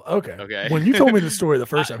 oh, okay. When you told me the story the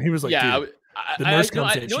first time, he was like, yeah, the nurse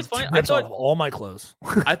comes in. What's funny? I thought all my clothes.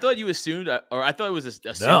 I thought you assumed, or I thought it was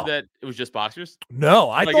assumed that it was just Boxers.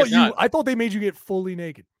 No, I thought they made you get fully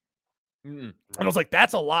naked. And I was like,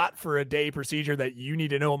 that's a lot for a day procedure that you need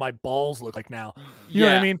to know what my balls look like now. You know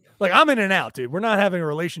what I mean? Like, I'm in and out, dude. We're not having a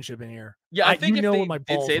relationship in here. Yeah, I think if they what my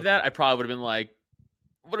balls did say that, I probably would have been like,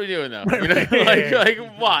 what are we doing though? You know, like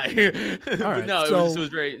why? All right, no, so, it was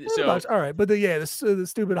very so. All right, but the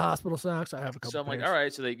stupid hospital socks. I have a couple. So I'm like, all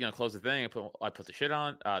right. So they close the thing. I put the shit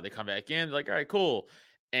on. They come back in. They're like, all right, cool.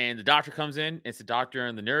 And the doctor comes in. It's the doctor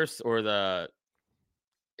and the nurse, or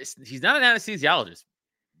he's not an anesthesiologist.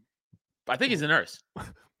 I think he's a nurse.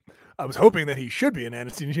 I was hoping that he should be an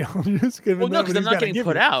anesthesiologist. Well, no, because I'm not getting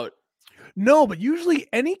put out. No, but usually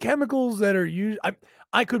any chemicals that are used,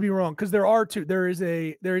 I could be wrong because there are two. There is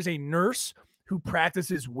a nurse who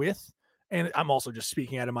practices with, and I'm also just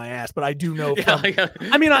speaking out of my ass, but I do know.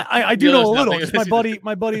 I mean, I do know a little. Just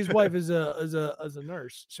my buddy's wife is a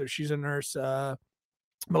nurse, so she's a nurse. My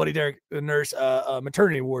buddy Derek, a nurse, a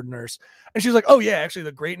maternity ward nurse, and she's like, oh yeah, actually,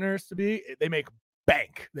 the great nurse to be. They make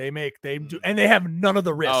bank. They do, and they have none of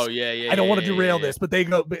the risk. Oh yeah. I don't want to derail this, but they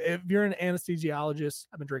go. But if you're an anesthesiologist,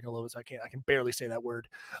 I've been drinking a little bit, so I can barely say that word.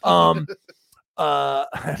 2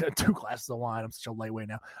 glasses of wine. I'm such a lightweight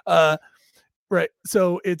now. Right.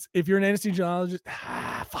 So if you're an anesthesiologist,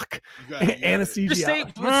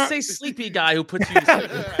 anesthesiologist. Just say sleepy guy who puts you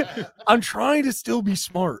to sleep. I'm trying to still be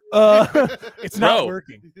smart. It's not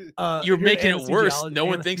working. You're making it worse. No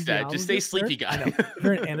one thinks that. Just say sleepy guy. If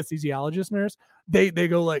you're an anesthesiologist nurse, they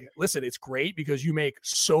go like, listen, it's great because you make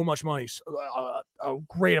so much money, a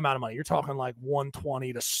great amount of money. You're talking like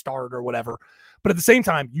 $120 to start or whatever. But at the same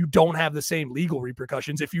time, you don't have the same legal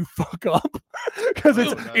repercussions if you fuck up because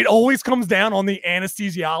it always comes down on the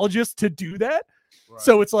anesthesiologist to do that. Right.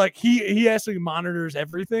 So it's like he actually monitors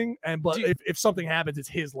everything, but if something happens, it's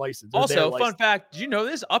his license. Also, fun fact: did you know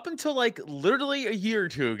this? Up until like literally a year or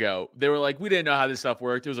two ago, they were like, we didn't know how this stuff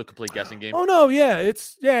worked. It was a complete guessing game. Oh no, yeah,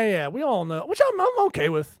 we all know, which I'm okay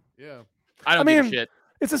with. Yeah, I don't give a shit.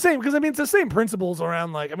 It's the same because it's the same principles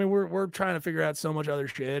around. Like, I mean, we're trying to figure out so much other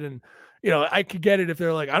shit, and I could get it if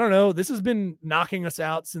they're like, I don't know, this has been knocking us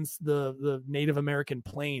out since the Native American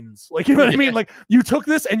plains. Like, you know what I mean? Like, you took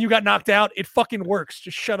this and you got knocked out. It fucking works.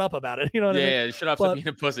 Just shut up about it. You know what I mean? Yeah, shut up for being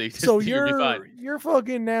a pussy. So you're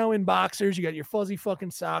fucking now in boxers. You got your fuzzy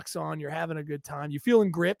fucking socks on. You're having a good time. You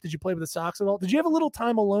feeling grip? Did you play with the socks at all? Did you have a little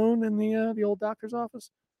time alone in the old doctor's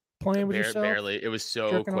office playing with yourself? Barely. It was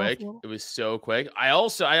so quick. It was so quick. I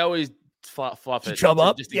always fluff it. Chub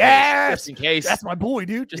up? Just in case. That's my boy,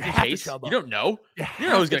 dude. Just in case. You don't know. You don't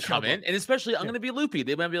know who's going to come in. And especially, I'm going to be loopy.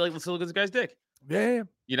 They might be like, let's look at this guy's dick. Yeah.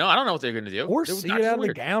 I don't know what they're going to do. Or see it out of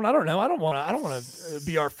the gown. I don't know. I don't want to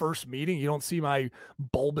be our first meeting. You don't see my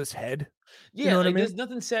bulbous head. Yeah. You know what I mean? There's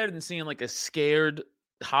nothing sadder than seeing like a scared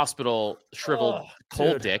hospital shriveled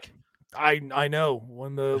cold dick. I know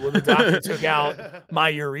when the doctor took out my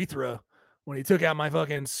urethra. When he took out my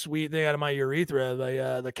fucking sweet thing out of my urethra,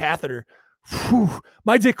 the catheter,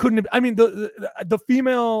 my dick couldn't have, I mean, the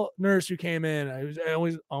female nurse who came in, I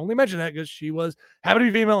only mention that because she happened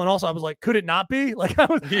to be female. And also I was like, could it not be? Like I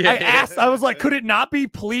was like, could it not be?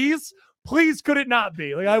 Please, could it not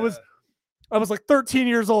be? Like I was like 13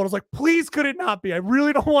 years old. I was like, please, could it not be? I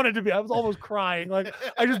really don't want it to be. I was almost crying. Like,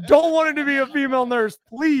 I just don't want it to be a female nurse.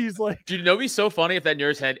 Please. Like, dude, it'd be so funny if that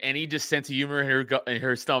nurse had any just sense of humor in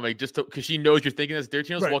her stomach, just because she knows you're thinking this. They're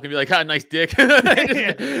just walking and be like, nice dick. Like,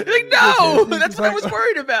 no, that's what I was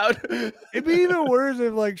worried about. It'd be even worse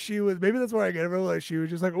if like maybe that's where I get it from. Like she was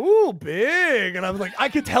just like, ooh, big. And I was like, I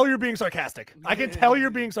could tell you're being sarcastic.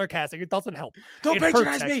 It doesn't help. Don't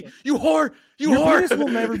patronize me. You whore. Your penis will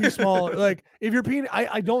never be smaller. Like if your penis,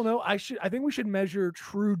 I don't know. I think we should measure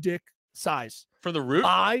true dick size from the root.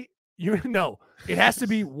 It has to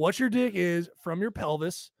be what your dick is from your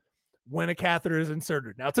pelvis when a catheter is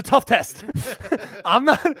inserted. Now it's a tough test. I'm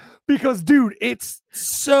not because, dude, it's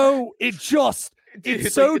so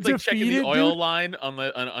defeated. Like checking the oil line on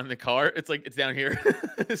the car. It's like it's down here.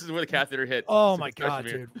 This is where the catheter hit. Oh my god,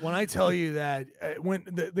 dude! When I tell you that when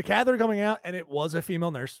the catheter coming out and it was a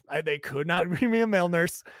female nurse, they could not bring me a male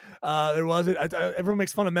nurse. There wasn't. Everyone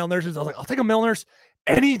makes fun of male nurses. I was like, I'll take a male nurse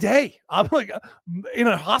any day. I'm like, in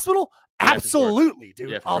a hospital, absolutely,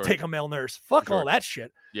 dude. I'll take a male nurse. Fuck all that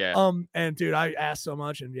shit. Yeah. And dude, I asked so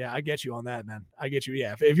much, and I get you on that, man. I get you.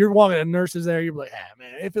 Yeah. If you're walking and nurses there, you're like,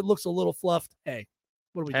 man, if it looks a little fluffed, hey,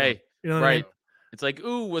 what are we doing? You know what I mean? It's like,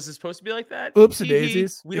 ooh, was it supposed to be like that? Oopsie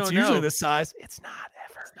daisies. It's usually this size. It's not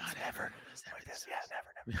ever.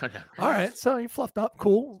 Never. All right. So you fluffed up.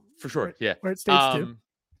 Cool. For sure. Yeah. Where it states too.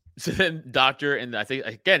 So then doctor, and I think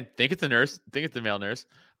it's the nurse. Think it's the male nurse.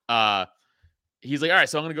 He's like, all right,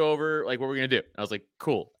 so I'm going to go over like what we're going to do. I was like,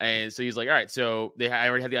 cool. And so he's like, all right, so I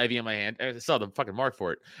already had the IV in my hand. I saw the fucking mark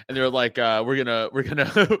for it. And they're like, we're going to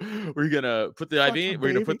put the IV in.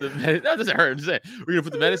 We're going to put no, it doesn't hurt. I'm just saying. We're going to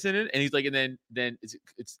put the medicine in. And he's like, and then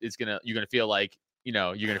it's going to, you're going to feel like, you're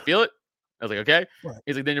going to feel it. I was like, okay. Right.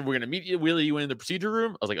 He's like, then we're going to meet you, wheel you in the procedure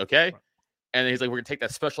room. I was like, okay. Right. And then he's like, we're going to take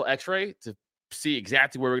that special x-ray to see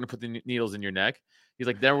exactly where we're going to put the needles in your neck. He's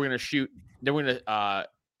like, then we're going to shoot, then we're going to,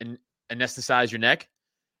 anesthetize your neck.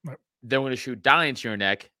 Right. Then we're going to shoot dye into your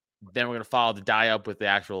neck. Then we're going to follow the dye up with the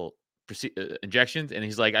actual injections. And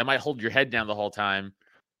he's like, I might hold your head down the whole time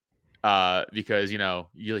because, you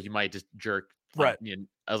might just jerk. Right.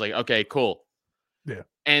 I was like, okay, cool. Yeah.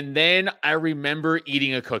 And then I remember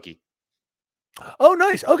eating a cookie. Oh,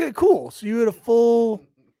 nice. Okay, cool. So you had a full,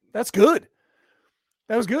 that's good.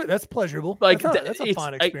 That was good. That's pleasurable. Like that's a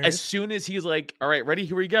fun experience. As soon as he's like, all right, ready,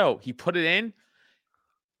 here we go. He put it in.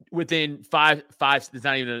 Within five, it's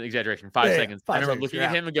not even an exaggeration, 5 seconds. I remember looking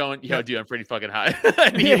at him and going, yo, dude, I'm pretty fucking high.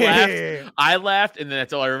 And he laughed. Yeah. I laughed, and then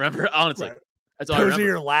that's all I remember. Honestly, that's all I remember. Those are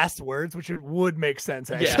your last words, which would make sense,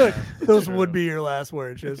 actually. Yeah. Those would be your last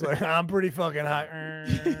words. Just like, I'm pretty fucking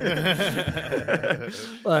high.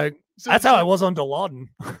 Like, that's how I was on Dilaudid.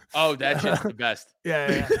 Oh, that's just the best.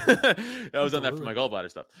 Yeah. I was on that for my gallbladder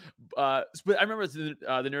stuff. But I remember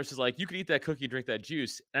the nurse was like, you could eat that cookie, drink that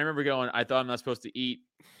juice. And I remember going, I thought I'm not supposed to eat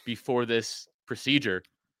before this procedure.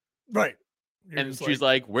 Right. And she's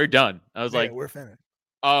like, we're done. I was like, we're finished.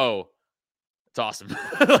 Oh, it's awesome.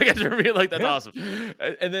 Like, I remember like, that's awesome.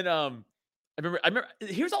 And then I remember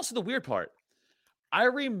here's also the weird part. I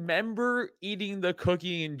remember eating the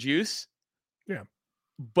cookie and juice. Yeah.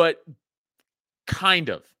 But kind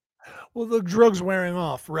of. Well, the drug's wearing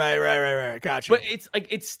off. Right. Gotcha. But it's like,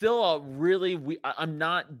 it's still a really, I'm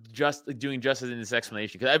not just doing justice in this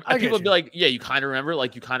explanation. Because people would be like, yeah, you kind of remember,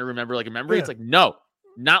 like a memory. Yeah. It's like, no,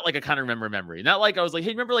 not like I kind of remember a memory. Not like I was like,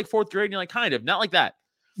 hey, remember like fourth grade? And you're like, kind of, not like that.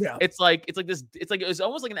 Yeah. It's like this, it's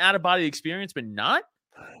almost like an out of body experience, but not.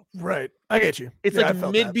 Right. I get you. It's like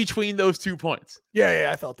mid between those 2 points. Yeah,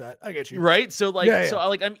 I felt that. I get you. Right? So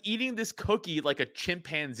I'm eating this cookie like a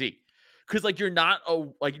chimpanzee. Cause like you're not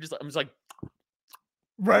I'm just like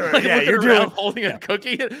right. Like, you're doing holding a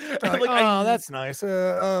cookie. Like, oh, that's nice.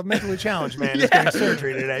 Mentally challenged man is getting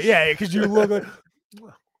surgery today. Yeah, because you look like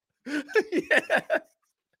yeah.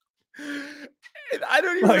 And I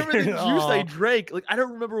don't even remember the juice I drank. Like I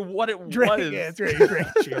don't remember what it was. Yeah, that's right. You drank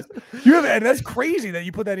juice. And that's crazy that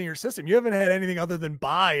you put that in your system. You haven't had anything other than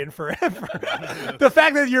buy in forever. The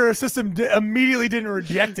fact that your system immediately didn't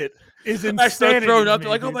reject it is insanity. I start throwing up. They're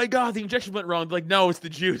like, oh my god, the injection went wrong. They're like, no, it's the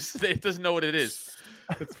juice. It doesn't know what it is.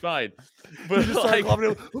 It's fine. But just like,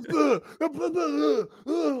 it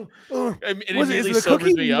immediately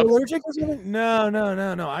sobers me up. Allergic or something?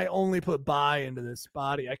 No. I only put buy into this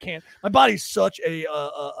body. I can't. My body's such a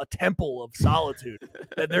temple of solitude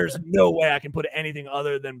that there's no way I can put anything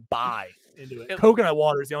other than buy into it. Coconut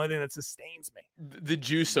water is the only thing that sustains me. The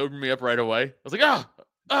juice sobered me up right away. I was like, I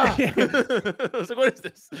was like, what is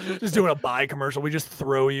this? Just doing a buy commercial. We just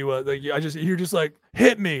throw you you're just like,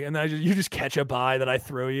 hit me, and then you just catch a buy that I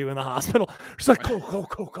throw you in the hospital. Just like go.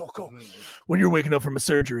 When you're waking up from a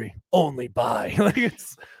surgery, only buy. Like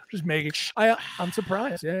it's just making. I'm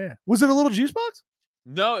surprised. Yeah. Was it a little juice box?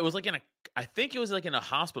 No, it was like I think it was like in a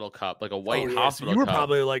hospital cup, like a white hospital. So you were cup.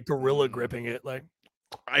 probably like gorilla gripping it, like.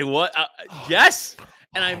 I was yes.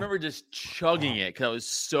 And I remember just chugging it because I was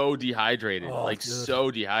so dehydrated,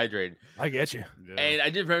 so dehydrated. I get you. Yeah. And I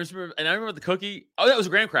did remember, and I remember the cookie. Oh, that was a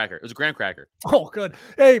graham cracker. It was a graham cracker. Oh, good.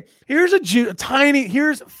 Hey, here's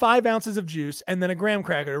here's 5 ounces of juice and then a graham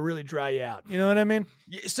cracker to really dry you out. You know what I mean?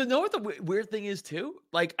 Yeah, so know what the weird thing is too?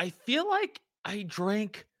 Like, I feel like I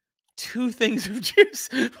drank 2 things of juice,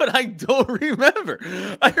 but I don't remember.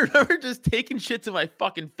 I remember just taking shit to my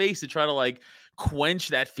fucking face to try to like quench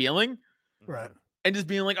that feeling. Right. And just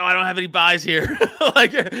being like, oh, I don't have any buys here.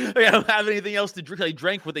 like I don't have anything else to drink. I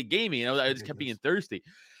drank what they gave me. And I just kept being thirsty.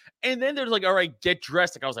 And then there's like, all right, get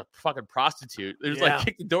dressed. Like I was a fucking prostitute. It was like,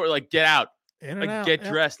 kick the door, like get out. Get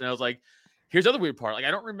dressed. And I was like, here's the other weird part. Like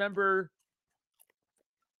I don't remember.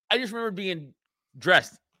 I just remember being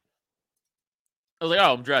dressed. I was like,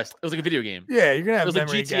 oh, I'm dressed. It was like a video game. Yeah, you're gonna have. It was like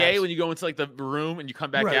GTA when you go into like the room and you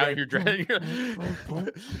come back out and you're dressed.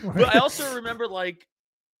 But I also remember like.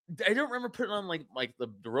 I don't remember putting on like the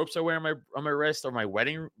ropes I wear on my wrist or my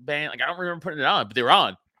wedding band. Like I don't remember putting it on, but they were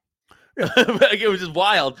on. Like, it was just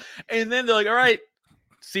wild. And then they're like, "All right,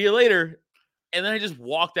 see you later." And then I just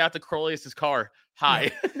walked out to Crolius's car.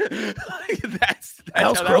 Hi. That's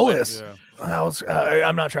how Crolius. Yeah.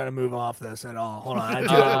 I'm not trying to move off this at all. Hold on. I do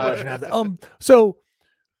have a question after that. So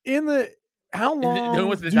how long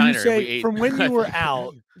went to the diner, you say from when you were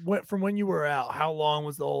out? From when you were out, how long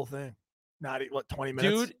was the whole thing? Not 20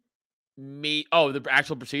 minutes, dude. The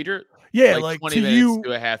actual procedure. Yeah, like 20 minutes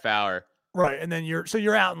to a half hour. Right, and then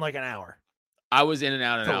you're out in like an hour. I was in and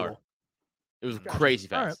out an hour. It was crazy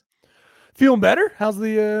fast. Right. Feeling better? How's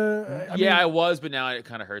the? I was, but now it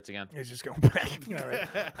kind of hurts again. It's just going back. Right.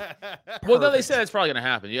 Well, no, they said it's probably gonna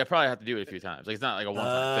happen. You probably have to do it a few times. Like it's not like a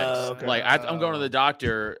one-time fix. Okay. Like I'm going to the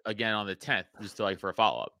doctor again on the 10th just to for a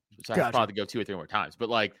follow-up. So I probably go 2 or 3 more times. But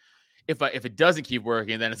like. If it doesn't keep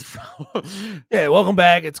working, then it's a problem. Yeah, welcome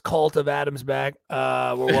back. It's Cult of Adam's back.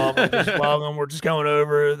 We're welcome. We're just going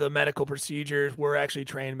over the medical procedures. We're actually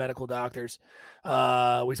trained medical doctors. We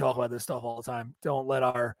talk about this stuff all the time. Don't let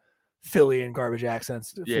our Philly and garbage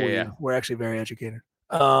accents fool you. We're actually very educated.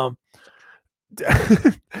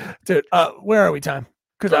 Dude, where are we, time?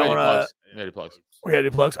 Because I want to. We gotta do plugs. We gotta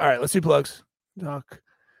do plugs. All right, let's do plugs. Talk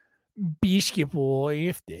basketball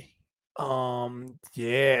after.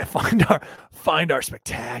 Find our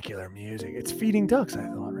spectacular music. It's Feeding Ducks, I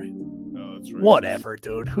thought, right? No, that's right. Whatever,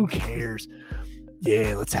 dude. Who cares?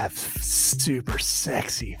 Yeah, let's have super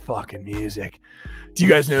sexy fucking music. Do you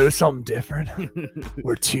guys notice something different?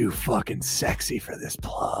 We're too fucking sexy for this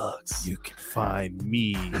plugs. You can find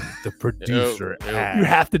me, the producer, at you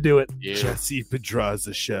have to do it. Jesse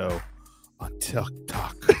Pedraza Show on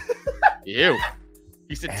TikTok. Ew.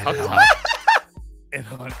 He said TikTok. And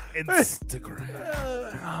on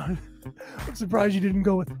Instagram. I'm surprised you didn't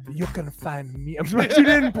go with "You're gonna find me." I'm surprised you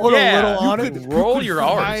didn't put a little on it. Roll your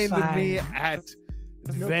R's. Find me at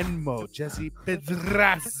Venmo, Jesse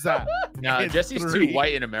Pedraza. No, Jesse's too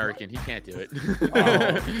white and American. He can't do it.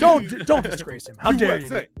 Don't disgrace him. How dare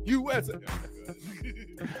you? USA.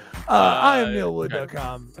 I am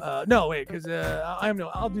neilwood.com. No, wait, because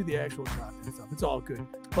I'll do the actual content stuff. It's all good.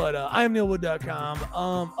 But I am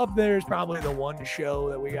neilwood.com. Up there is probably the one show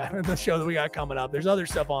that we got, the show that we got coming up. There's other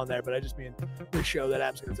stuff on there, but I just mean this show that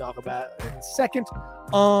I'm going to talk about in a second.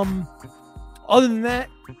 Other than that,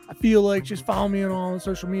 I feel like just follow me on all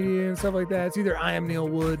social media and stuff like that. It's either I am Neil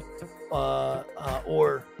Wood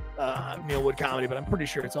or Neil Wood Comedy, but I'm pretty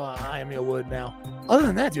sure it's all I am Neil Wood now. Other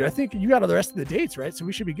than that, dude, I think you got all the rest of the dates, right? So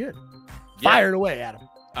we should be good. Fire it away, Adam.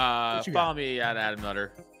 Follow me at Adam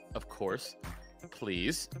Nutter, of course,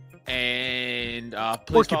 please. And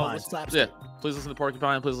please follow please listen to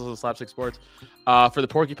Porcupine. Please listen to Slapstick Sports. For the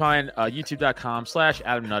Porcupine,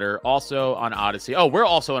 youtube.com/Adam Nutter. Also on Odyssey. Oh, we're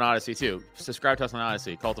also on Odyssey too. Subscribe to us on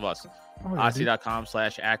Odyssey. Cult of Us.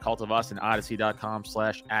 Odyssey.com/@Cult of Us and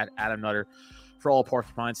Odyssey.com/@Adam Nutter for all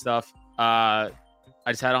Porcupine stuff. I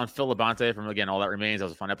just had on Phil Labonte from, again, All That Remains. That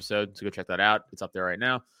was a fun episode, so go check that out. It's up there right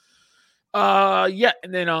now.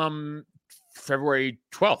 And then February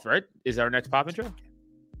 12th, right, is our next pop intro.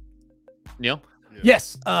 Neil?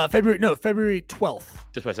 Yes, February 12th.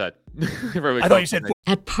 Just what I said. I thought you said.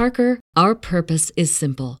 At Parker, our purpose is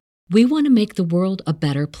simple. We want to make the world a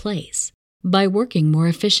better place by working more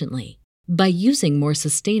efficiently, by using more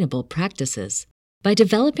sustainable practices, by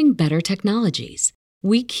developing better technologies.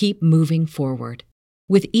 We keep moving forward.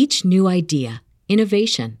 With each new idea,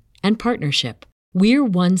 innovation, and partnership, we're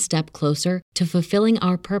one step closer to fulfilling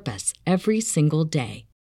our purpose every single day.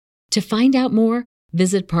 To find out more,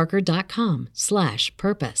 visit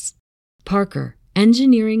parker.com/purpose. Parker,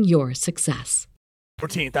 engineering your success.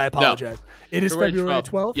 14th, I apologize. No. It is February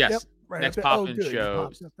 12th. Yes. Yep. Right. Next pop-in show.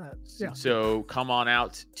 Yeah. So come on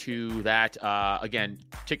out to that. Again,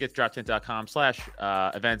 tickets,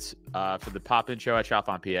 droptent.com/events for the pop-in show at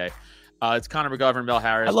Chalfont, PA. It's Connor McGovern, Mel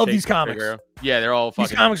Harris. I love these comics. Figueroa. Yeah, they're all fucking.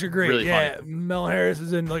 These comics are great. Really funny. Mel Harris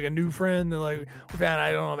is in like a new friend. And, like, we found,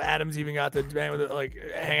 I don't know if Adam's even got to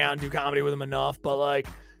hang out and do comedy with him enough, but like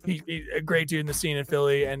he's a great dude in the scene in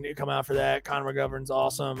Philly, and you come out for that. Connor McGovern's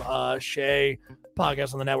awesome. Shay,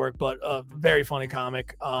 podcast on the network, but a very funny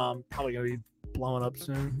comic. Probably gonna be blowing up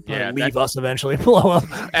soon. Leave us eventually, blow up.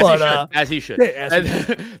 As he should.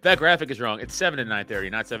 That graphic is wrong. It's 7 to 9:30,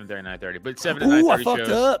 not 7:30 9:30, but 7 to 9:30 I fucked shows.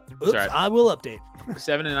 Up. Oops, Sorry. I will update.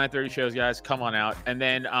 7 to 9:30 shows, guys. Come on out. And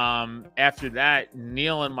then after that,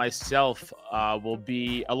 Neil and myself will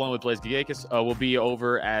be, along with Blaise Gagakis, will be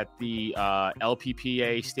over at the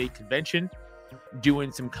LPPA State Convention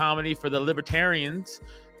doing some comedy for the Libertarians.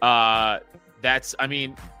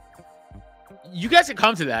 You guys can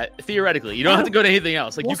come to that theoretically. You don't have to go to anything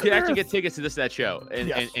else. Like, you can actually get tickets to that show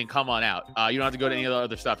and come on out. You don't have to go to any of the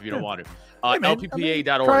other stuff if you don't want to.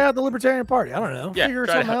 LPPA.org. Try out the Libertarian Party. I don't know. Figure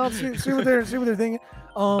something out. See what they're thinking.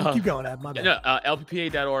 Keep going, Adam. My bad. No,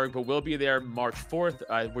 LPPA.org. But we'll be there March 4th.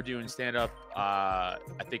 We're doing stand up. I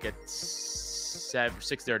think at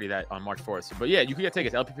 6:30 that on March 4th. But yeah, you can get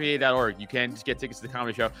tickets. LPPA.org. You can just get tickets to the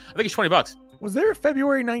comedy show. I think it's $20. Was there a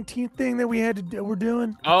February 19th thing that we're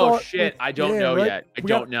doing? Shit. I don't know yet. I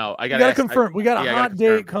don't know. I gotta confirm. We got a hot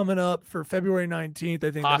date coming up for February 19th.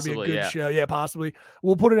 I think that'll be a good show. Yeah, possibly.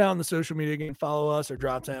 We'll put it out on the social media again. Follow us or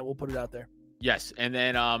Drop Tent. We'll put it out there. Yes. And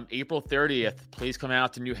then April 30th, please come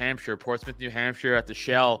out to New Hampshire, Portsmouth, New Hampshire at the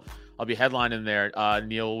Shell. I'll be headlining there.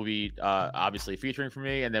 Neil will be obviously featuring for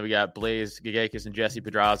me. And then we got Blaise Gagakis and Jesse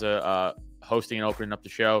Pedraza hosting and opening up the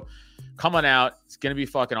show. Come on out. It's going to be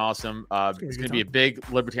fucking awesome. It's going to be a big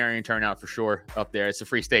libertarian turnout for sure up there. It's a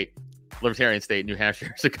free state. Libertarian state, New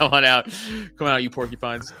Hampshire. So come on out, you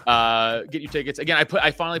porcupines. Get your tickets. Again,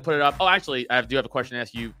 I finally put it up. Oh, actually, I do have a question to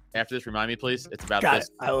ask you after this. Remind me, please. It's about this.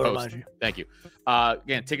 I will remind you. Thank you.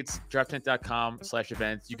 Again, tickets,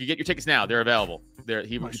 droptent.com/events. You can get your tickets now. They're available.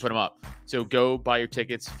 He put them up. So go buy your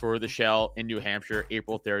tickets for the Shell in New Hampshire,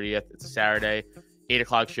 April 30th. It's a Saturday, 8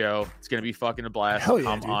 o'clock show. It's going to be fucking a blast. Hell yeah,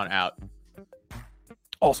 come dude. On out.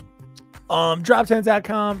 Awesome.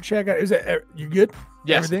 Droptent.com. Check out. Is it you good?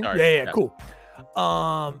 Yes. Everything? Yeah. Cool.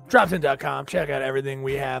 Droptent.com. Check out everything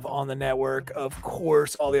we have on the network. Of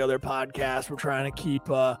course, all the other podcasts. We're trying to keep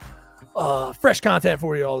fresh content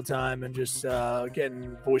for you all the time and just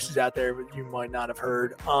getting voices out there that you might not have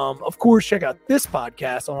heard. Of course, check out this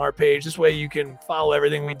podcast on our page. This way you can follow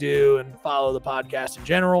everything we do and follow the podcast in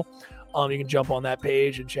general. You can jump on that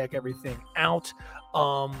page and check everything out.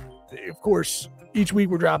 Of course, each week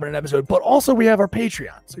we're dropping an episode, but also we have our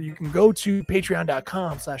Patreon. So you can go to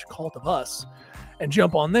patreon.com/Cult of Us and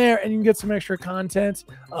jump on there and you can get some extra content.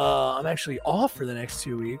 I'm actually off for the next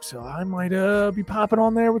 2 weeks, so I might be popping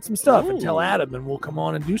on there with some stuff and tell Adam and we'll come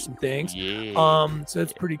on and do some things. Yeah. So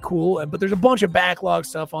it's pretty cool. But there's a bunch of backlog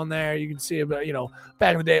stuff on there. You can see about,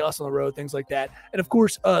 back in the day, us on the road, things like that. And of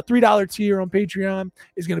course, $3 tier on Patreon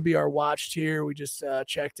is going to be our watch tier. We just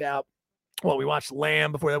checked out we watched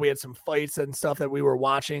Lamb. Before that, we had some fights and stuff that we were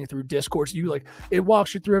watching through Discord. So it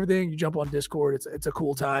walks you through everything. You jump on Discord. It's a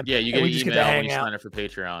cool time. Yeah, you get an email when you sign up for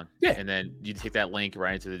Patreon. Yeah, and then you take that link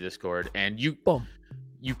right into the Discord, and boom.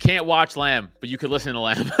 You can't watch Lamb, but you could listen to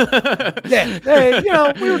Lamb. Yeah, hey,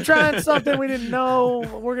 we were trying something we didn't know.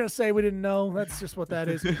 We're gonna say we didn't know. That's just what that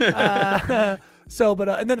is. And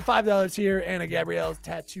then $5 tier, Anna Gabrielle's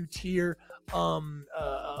tattoo tier.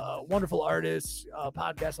 Wonderful artist,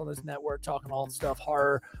 podcast on this network, talking all the stuff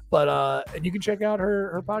horror. But and you can check out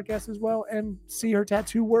her podcast as well and see her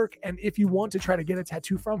tattoo work. And if you want to try to get a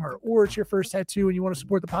tattoo from her, or it's your first tattoo and you want to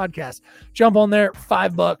support the podcast, jump on there.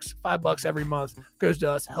 $5 every month goes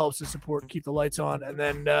to us, helps us support, keep the lights on, and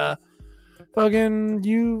then we're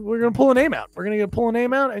gonna pull a name out. We're gonna pull a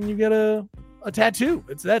name out, and you get a tattoo.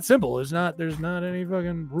 It's that simple. There's not any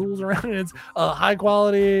fucking rules around it. It's a high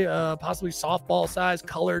quality, possibly softball size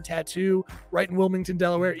color tattoo right in Wilmington,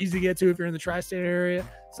 Delaware. Easy to get to if you're in the tri-state area,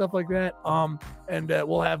 stuff like that. And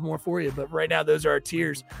we'll have more for you. But right now, those are our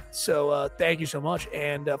tiers. So thank you so much.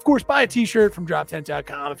 And of course, buy a t-shirt from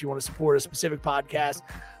droptent.com if you want to support a specific podcast.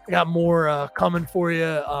 I got more coming for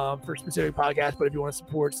you for specific podcasts. But if you want to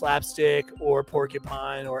support Slapstick or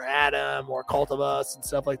Porcupine or Adam or Cult of Us and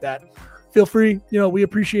stuff like that, feel free. We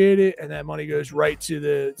appreciate it, and that money goes right to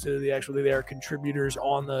the actually they are contributors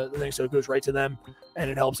on the thing, so it goes right to them, and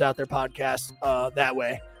it helps out their podcast that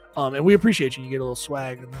way. And we appreciate you. You get a little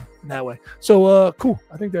swag in that way. So cool.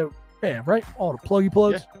 I think that right. All the pluggy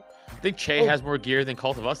plugs. Yeah. I think Che has more gear than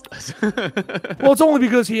Cult of Us does. Well, it's only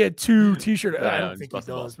because he had 2 t-shirts. I don't think he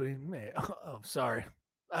does, but sorry.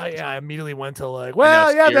 I immediately went to you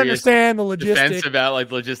have to understand the logistics. Defense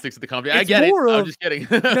about logistics of the company. I get it. I'm just kidding.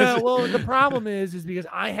 No, well, the problem is because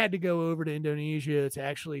I had to go over to Indonesia to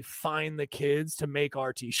actually find the kids to make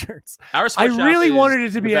our t-shirts. I really wanted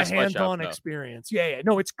it to be a hands-on experience. Yeah.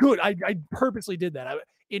 No, it's good. I purposely did that.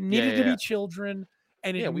 It needed to be children,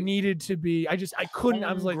 and it needed to be. I couldn't.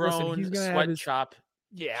 I was like, listen, he's gonna have his shop.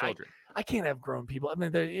 Yeah, children. I can't have grown people. I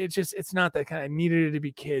mean, it's not that kind. I needed it to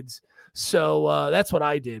be kids. So that's what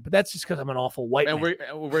I did, but that's just because I'm an awful white man.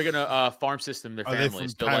 We're gonna farm system their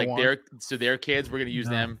families. So their kids, we're gonna use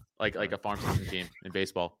them like a farm system team in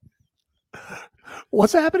baseball.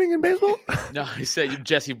 What's happening in baseball? No, I said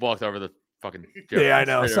Jesse walked over the fucking. Yeah, I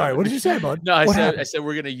know. Sorry, what did you say, bud? No, I said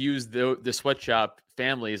we're gonna use the sweatshop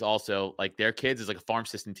families also, like their kids is like a farm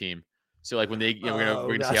system team. So when they,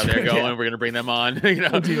 we're gonna see how they're going. Yeah. We're gonna bring them on.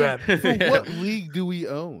 What do you have? What league do we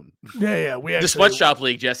own? Yeah. We the Sweatshop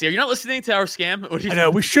League, Jesse. Are you not listening to our scam? I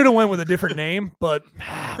know we should have went with a different name, but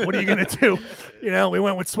what are you gonna do? We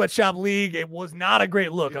went with Sweatshop League. It was not a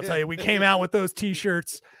great look. I'll tell you. We came out with those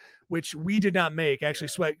t-shirts, which we did not make. Actually,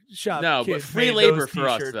 Sweatshop. No, but free labor for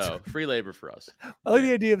us, though. Free labor for us. I like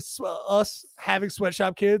the idea of us having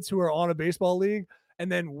Sweatshop kids who are on a baseball league. And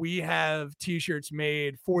then we have t-shirts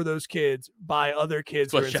made for those kids by other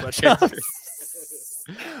kids who are in sweatshops.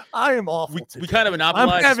 I am awful. We kind of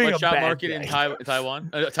monopolize the sweatshop market in Taiwan.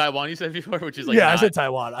 Taiwan, you said before, which is I said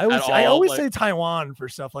Taiwan. I always say Taiwan for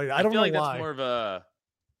stuff like that. I don't know why. That's more of a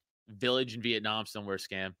village in Vietnam somewhere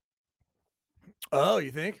scam. Oh, you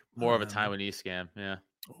think? More of a Taiwanese scam, yeah.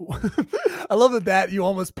 I love that you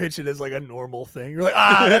almost pitch it as like a normal thing. You're like,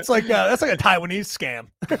 that's like a Taiwanese scam.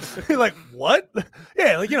 You're like, what?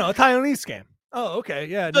 Yeah, a Taiwanese scam. Oh, okay,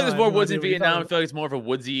 yeah. I feel like there's more woods in Vietnam. I feel like it's more of a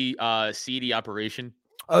woodsy, seedy operation.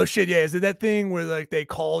 Oh shit, yeah. Is it that thing where they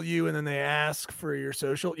call you and then they ask for your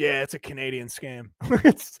social? Yeah, it's a Canadian scam.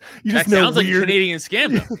 That sounds like a Canadian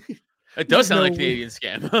scam, though. It does sound like a Canadian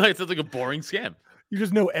scam. It sounds like a boring scam. You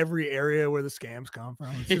just know every area where the scams come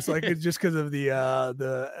from. It's just it's just because of the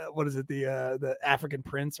what is it, the African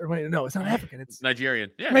prince, or wait, no, it's not African, it's Nigerian.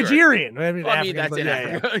 Yeah, Nigerian. Right. I mean, that's in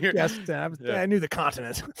Africa. Yeah. Yes, I knew the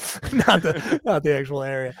continent, not the actual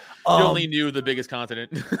area. You only knew the biggest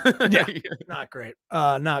continent. Yeah, not great.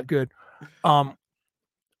 Not good.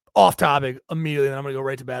 Off topic immediately, and I'm gonna go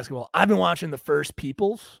right to basketball. I've been watching The First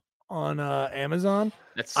Peoples on Amazon.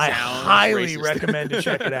 I highly recommend to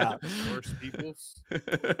check it out. First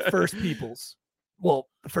Peoples. Well,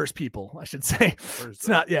 the First People, I should say. It's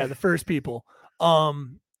not, the First People.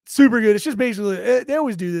 Super good. It's just basically, they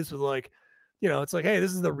always do this with it's like, hey,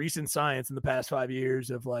 this is the recent science in the past 5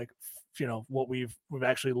 years of what we've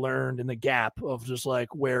actually learned in the gap of just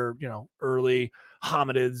where, early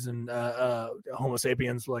hominids and Homo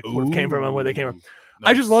sapiens came from and where they came from.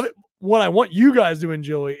 Nice. I just love it. What I want you guys to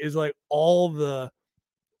enjoy is because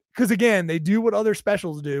again, they do what other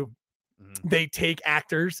specials do. Mm-hmm. They take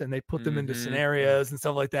actors and they put them into scenarios and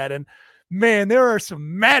stuff like that. And man, there are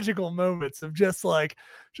some magical moments of just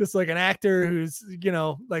just like an actor who's,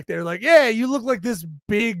 like they're like, yeah, you look like this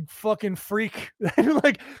big fucking freak.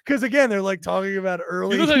 Like, because again, they're like talking about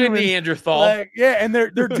early. You look like a Neanderthal. Like, yeah, and they're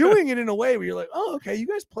doing it in a way where you're like, oh, okay, you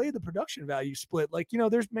guys played the production value split. Like,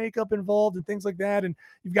 there's makeup involved and things like that, and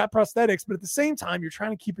you've got prosthetics, but at the same time, you're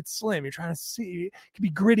trying to keep it slim. You're trying to see it can be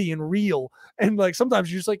gritty and real. And like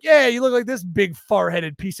sometimes you're just like, yeah, you look like this big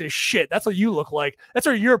far-headed piece of shit. That's what you look like. That's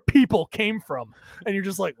where your people came from. And you're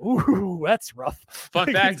just like, ooh, that's rough.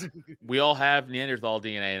 Fun fact, we all have Neanderthal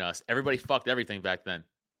DNA in us. Everybody fucked everything back then.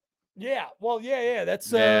 Yeah, well, yeah. That's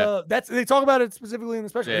they talk about it specifically in the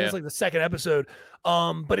special. It's like the second episode.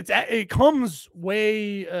 But it comes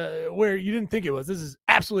way where you didn't think it was. This is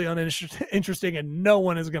absolutely uninteresting, and no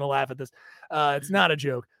one is gonna laugh at this. It's not a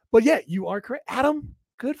joke. But yeah, you are correct, Adam.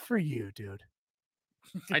 Good for you, dude.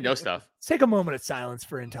 I know stuff. Take a moment of silence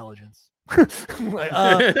for intelligence.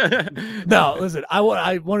 No, listen, I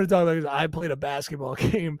want to talk about this. I played a basketball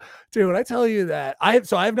game too, and I tell you that I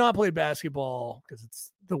have not played basketball because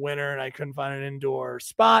it's the winter and I couldn't find an indoor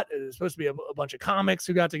spot. It was supposed to be a bunch of comics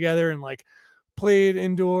who got together and like played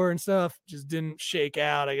indoor and stuff. Just didn't shake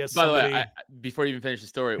out, I guess. By the way, before you even finish the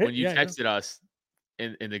story, when you texted us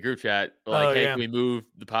in the group chat, like, hey, can we move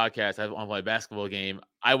the podcast? I want to play a basketball game.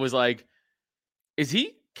 I was like, is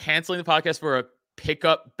he canceling the podcast for a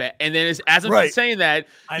pickup bet? And then as I'm saying that,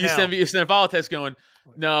 you send a follow text going,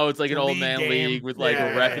 no, it's like an old man league with like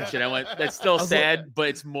a ref and shit. I went, that's still sad, but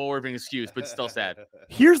it's more of an excuse, but it's still sad.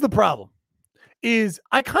 Here's the problem is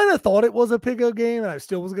I kind of thought it was a pickup game and I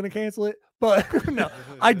still was going to cancel it, but no,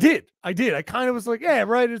 I did. I kind of was like, yeah,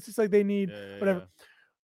 right. It's just like they need whatever.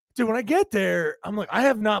 Dude, when I get there, I'm like, I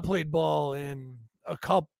have not played ball in a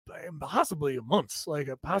couple, possibly months, like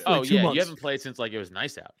possibly 2 months. You haven't played since like it was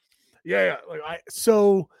nice out. Yeah. Like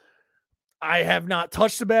I have not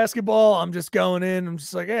touched the basketball. I'm just going in. I'm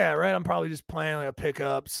just like, yeah, right. I'm probably just playing like a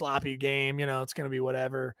pickup sloppy game. It's going to be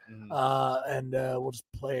whatever. And we'll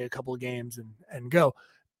just play a couple of games and go.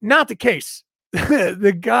 Not the case.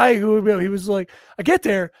 The guy who he was like, I get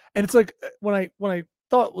there and it's like when I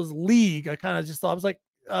thought it was league, I kind of just thought I was like,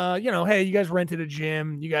 hey, you guys rented a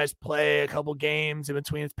gym. You guys play a couple games in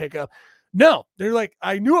between its pickup. No, they're like,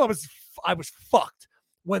 I knew I was fucked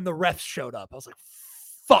when the refs showed up. I was like,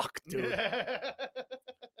 fuck, dude.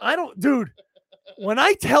 When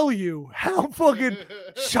I tell you how fucking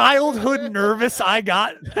childhood nervous I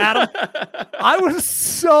got, Adam, I was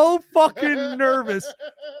so fucking nervous.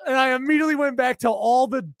 And I immediately went back to all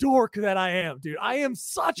the dork that I am, dude. I am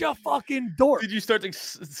such a fucking dork. Did you start to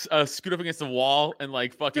scoot up against the wall and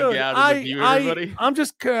like fucking get out of the view of everybody? I'm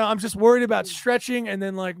just worried about stretching, and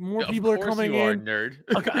then like more people are coming in. Nerd.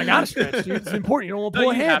 I gotta stretch, dude. It's important. You don't want to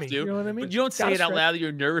pull a hammy. You know what I mean? But you don't say it out loud that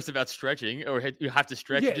you're nervous about stretching or you have to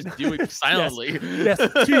stretch. You just do it silently. Yes.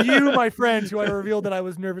 To you, my friends, who I revealed that I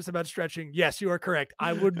was nervous about stretching. Yes, you are correct.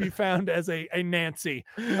 I would be found as a Nancy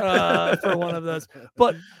for one of those.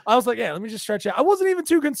 But I was like, yeah, let me just stretch out. I wasn't even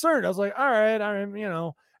too concerned. I was like, all right,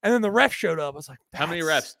 And then the ref showed up. I was like, how many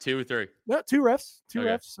refs? 2 or 3? No, 2 refs. 2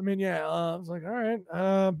 refs. I mean, I was like, all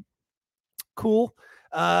right, cool.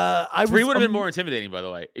 3 would have been more intimidating, by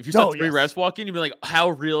the way. If you saw 3 refs walk in, you'd be like, how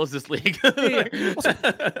real is this league?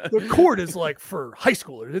 The court is like for high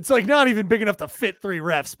schoolers. It's like not even big enough to fit 3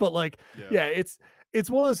 refs, but like, it's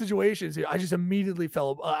one of those situations here. I just immediately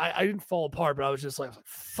I didn't fall apart, but I was just like,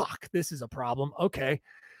 fuck, this is a problem. Okay.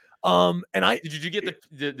 And did you get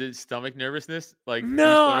the stomach nervousness? Like,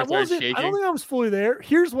 no, I wasn't. I don't think I was fully there.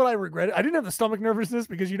 Here's what I regretted. I didn't have the stomach nervousness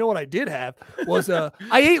because you know what I did have was I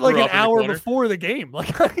ate like an hour before the game.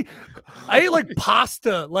 Like I ate like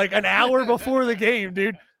pasta like an hour before the game,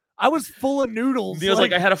 dude. I was full of noodles. Neil's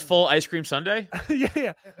like I had a full ice cream sundae.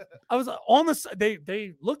 Yeah. I was on the.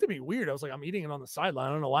 They looked at me weird. I was like, I'm eating it on the sideline.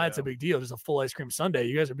 I don't know why it's a big deal. Just a full ice cream sundae.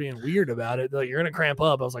 You guys are being weird about it. Like you're gonna cramp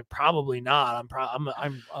up. I was like, probably not.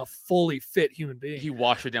 I'm a fully fit human being. He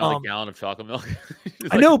washed it down with a gallon of chocolate milk.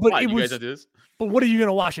 I know, but it was. But what are you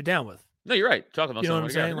gonna wash it down with? No, you're right. Chocolate milk. You know what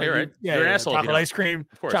I'm saying? Like, you're right. You're an asshole. Chocolate ice cream,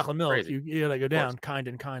 chocolate milk. Crazy. You gotta go down. Kind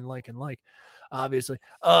and kind, like and like. Obviously.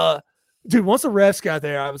 Dude, once the refs got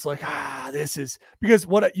there, I was like, this is because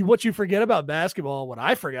what you forget about basketball, what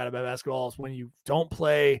I forgot about basketball is when you don't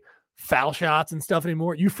play foul shots and stuff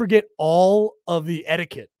anymore, you forget all of the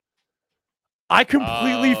etiquette. I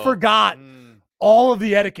completely forgot all of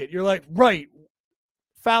the etiquette. You're like, right,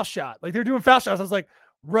 foul shot. Like they're doing foul shots. I was like,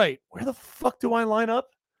 right, where the fuck do I line up?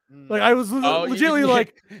 Like I was legitimately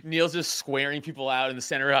like Neil's just squaring people out in the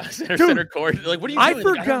center court. Like, what are you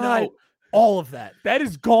doing? I forgot all of that. That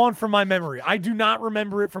is gone from my memory. I do not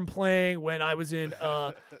remember it from playing when I was in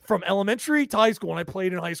from elementary to high school, and I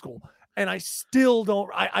played in high school. and I still don't.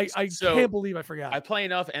 I can't believe I forgot. I play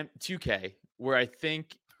enough 2K where I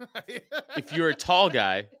think if you're a tall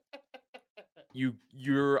guy,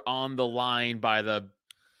 you're on the line by the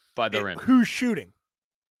rim. Who's shooting?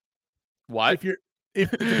 What? If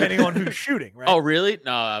depending on who's shooting, right? Oh, really?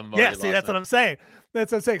 No, I'm yeah. See, that's what I'm saying.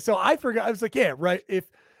 That's what I'm saying. So I forgot. I was like, yeah, right. If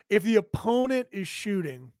the opponent is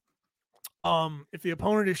shooting, you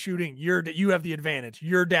have the advantage.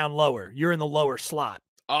 You're down lower. You're in the lower slot.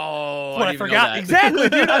 Oh, I forgot. Exactly,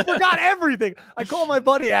 dude. I forgot everything. I called my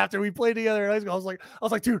buddy after we played together in high school. I was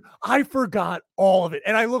like, dude, I forgot all of it.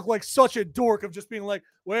 And I look like such a dork of just being like,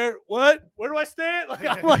 where do I stand?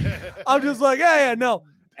 I'm just like, yeah, no.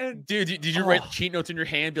 And dude, did you write cheat notes in your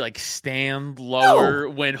hand? Be like, stand lower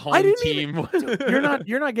when home team. Dude,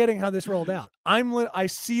 you're not getting how this rolled out. I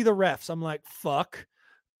see the refs. I'm like, fuck,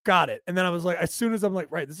 got it. And then I was like, as soon as I'm like,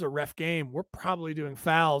 right, this is a ref game. We're probably doing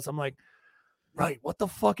fouls. I'm like, right, what the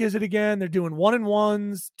fuck is it again? They're doing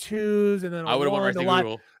 1-and-1s, 2s, and then I would have went right to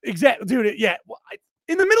Google. Exactly, dude. Yeah.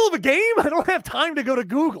 In the middle of a game, I don't have time to go to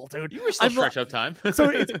Google, dude. You were still stretch out time. So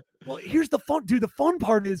here's the fun, dude. The fun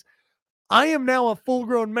part is I am now a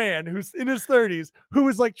full-grown man who's in his 30s who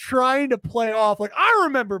is like trying to play off like I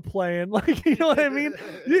remember playing, like, you know what I mean?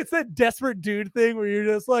 It's that desperate dude thing where you're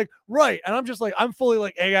just like, right, and I'm just like, I'm fully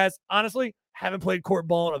like, hey guys, honestly, haven't played court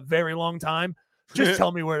ball in a very long time. Just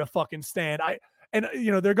tell me where to fucking stand.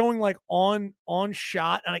 They're going like on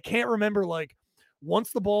shot, and I can't remember, like,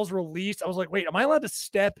 once the ball's released, I was like, wait, am I allowed to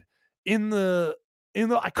step in the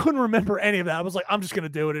I couldn't remember any of that. I was like, I'm just gonna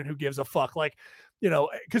do it, and who gives a fuck? Like,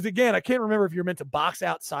 because again, I can't remember if you're meant to box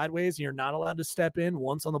out sideways and you're not allowed to step in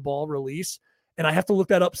once on the ball release. And I have to look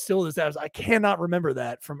that up still as I cannot remember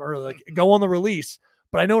that from early. Like, go on the release.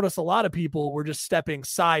 But I noticed a lot of people were just stepping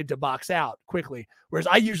side to box out quickly, whereas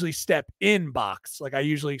I usually step in box. Like, I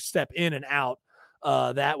usually step in and out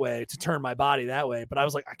that way to turn my body that way. But I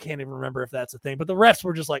was like, I can't even remember if that's a thing. But the refs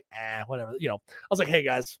were just like, whatever. I was like, hey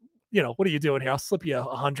guys, what are you doing here? I'll slip you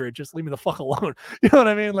 100. Just leave me the fuck alone. You know what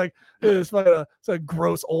I mean? Like, it's a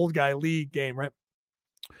gross old guy league game, right?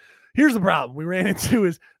 Here's the problem we ran into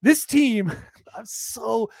is this team. I'm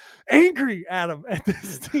so angry at them, at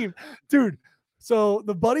this team, dude. So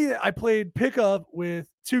the buddy that I played pickup with,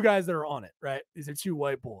 two guys that are on it, right? These are two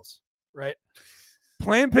white bulls, right?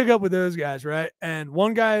 Playing pickup with those guys, right? And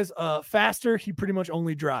one guy's faster. He pretty much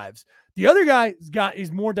only drives. The other guy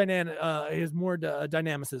he's more dynamic. He has more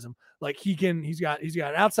dynamicism. Like, he's got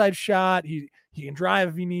an outside shot. He can drive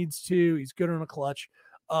if he needs to. He's good on a clutch.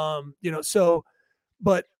 But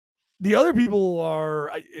the other people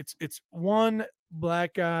are, it's one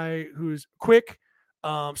black guy who's quick,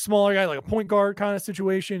 smaller guy, like a point guard kind of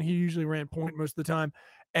situation. He usually ran point most of the time.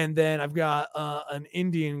 And then I've got an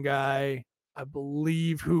Indian guy, I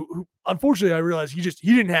believe, who unfortunately I realized he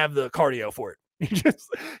didn't have the cardio for it. He just,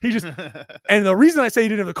 and the reason I say he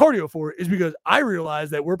didn't have the cardio for it is because I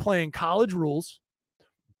realized that we're playing college rules,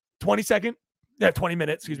 20 minute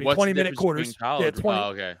quarters. Yeah, 20. Oh,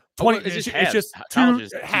 okay. 20. It's just two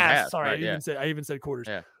halves. Sorry, right, I even said quarters.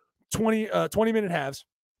 Yeah. 20 minute halves,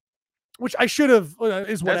 which I should have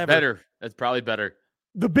is whatever. That's better. That's probably better.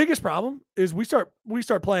 The biggest problem is we start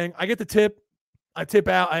playing. I get the tip. I tip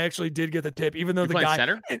out. I actually did get the tip, even though the guy.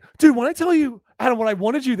 Center? Dude, when I tell you, Adam, what I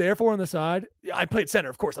wanted you there for on the side, I played center,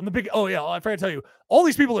 of course. I'm the big. Oh yeah, I forgot to tell you. All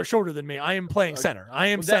these people are shorter than me. I am playing center. I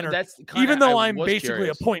am center. Even though I'm basically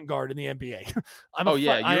a point guard in the NBA. I am a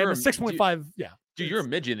 6.5. Yeah. Dude, you're a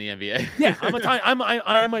midget in the NBA. Yeah, I'm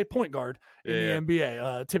a point guard in the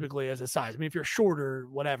NBA. Typically as a size. I mean, if you're shorter,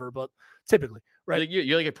 whatever, but typically, right?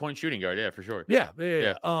 You're like a point shooting guard, yeah, for sure. Yeah.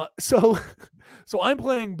 So I'm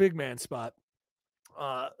playing big man spot.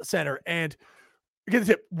 Center, and get the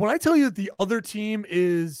tip. When I tell you that the other team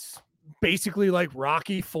is basically like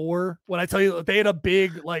Rocky IV, when I tell you that they had a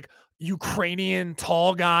big, like, Ukrainian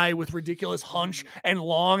tall guy with ridiculous hunch and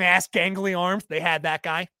long ass gangly arms, they had that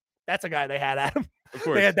guy. That's a guy they had, Adam. Of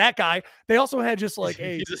course. They had that guy. They also had just like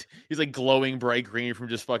he's like glowing bright green from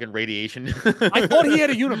just fucking radiation. I thought he had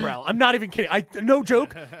a unibrow. I'm not even kidding. No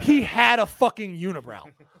joke. He had a fucking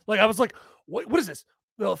unibrow. Like, I was like, what is this?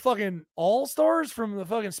 The fucking all-stars from the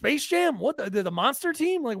fucking Space Jam? What the monster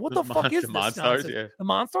team? Like, what the fuck is this nonsense? Yeah. The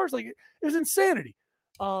Monstars? Like, it was insanity.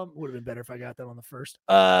 Would have been better if I got that on the first.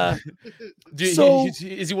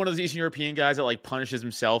 Is he one of those Eastern European guys that like punishes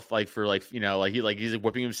himself like for like, he's like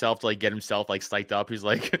whipping himself to like get himself like psyched up? He's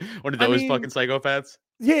like one of those fucking psychopaths.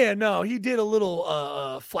 Yeah, no, he did a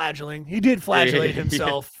little flagellating. He did flagellate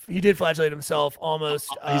himself. He did flagellate himself almost.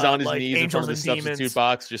 He's on his like knees Angels in front of the substitute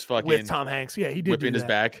box, just fucking with Tom Hanks. Yeah, he did whipping his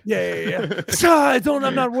back. Yeah.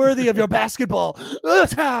 I'm not worthy of your basketball.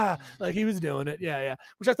 Like he was doing it. Yeah.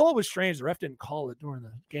 Which I thought was strange. The ref didn't call it during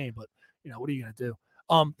the game, but what are you gonna do?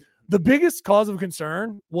 The biggest cause of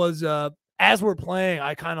concern was as we're playing,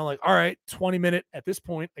 I kind of like, all right, 20-minute at this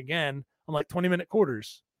point again. I'm like 20-minute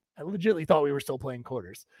quarters. I legitimately thought we were still playing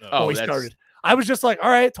quarters when we started. I was just like, all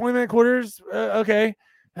right, 20-minute quarters. Okay.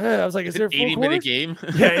 I was like, is there 80-minute game?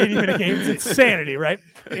 Yeah, 80-minute games. It's insanity, right?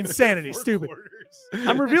 Insanity. Stupid.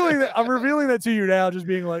 I'm revealing that to you now, just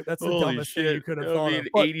being like, that's the dumbest thing you could have thought of.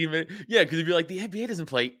 80 minutes. Yeah, because if you're like, the NBA doesn't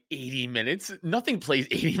play 80 minutes. Nothing plays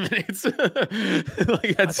 80 minutes.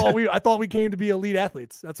 Like, I thought we came to be elite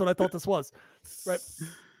athletes. That's what I thought this was. Right.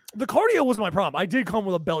 The cardio was my problem. I did come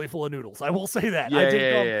with a belly full of noodles. I will say that. I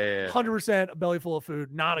did come 100% a belly full of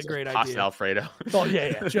food. Not a great idea. Pasta Alfredo. Oh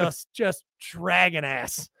yeah. Just dragging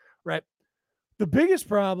ass. Right. The biggest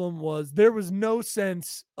problem was there was no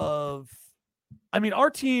sense of. I mean, our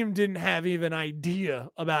team didn't have even an idea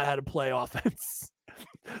about how to play offense,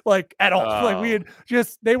 like at all. Like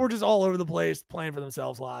they were just all over the place, playing for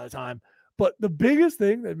themselves a lot of the time. But the biggest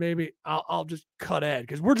thing that maybe I'll just cut ahead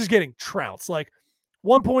because we're just getting trounced. Like.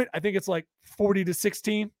 1 point, I think it's like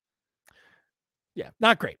 40-16. Yeah,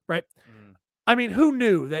 not great, right? I mean, who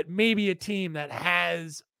knew that maybe a team that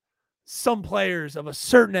has some players of a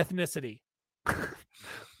certain ethnicity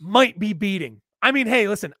might be beating? I mean, hey,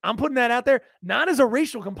 listen, I'm putting that out there, not as a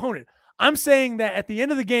racial component. I'm saying that at the end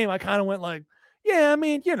of the game, I kind of went like, yeah, I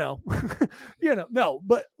mean, no,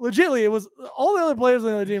 but legitimately, it was all the other players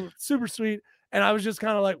on the team were super sweet. And I was just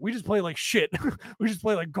kind of like, we just play like shit. We just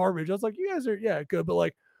play like garbage. I was like, you guys are, good. But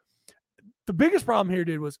like the biggest problem here,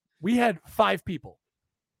 dude, was we had 5 people.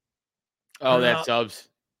 Oh, that's subs.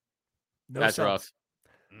 No that's subs.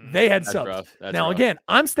 Rough. They had subs. Now, rough. Again,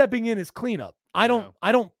 I'm stepping in as cleanup. I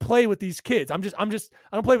don't play with these kids. I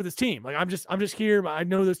don't play with this team. Like I'm just here. I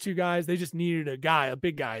know those 2 guys. They just needed a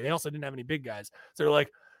big guy. They also didn't have any big guys. So they're like,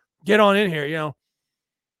 get on in here,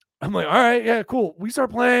 I'm like, all right, yeah, cool. We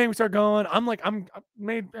start playing, we start going. I'm like,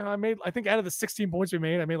 I think out of the 16 points we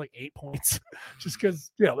made, I made like 8 points just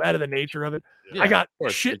because, out of the nature of it. Yeah, I got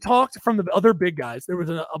shit talked from the other big guys. There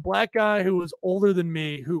was a black guy who was older than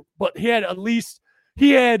me but he had at least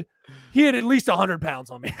 100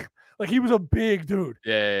 pounds on me. Like he was a big dude.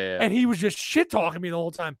 Yeah. And he was just shit talking me the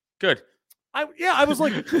whole time. Good. I was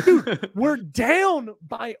like, dude, we're down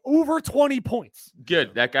by over 20 points.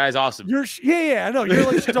 Good. That guy's awesome. I know. You're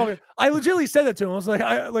like shit talking. I legitimately said that to him. I was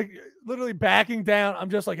like, literally backing down. I'm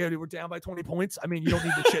just like, hey, dude, we're down by 20 points. I mean, you don't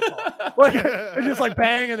need the shit talk. Like, it's just like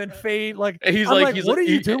bang and then fade. Like, and he's like, what are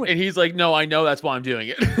you doing? And he's like, no, I know that's why I'm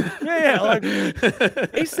doing it. Like,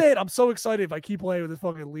 they said, I'm so excited if I keep playing with this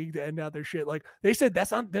fucking league to end out their shit. Like, they said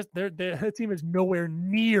their team is nowhere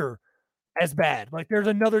near as bad. Like there's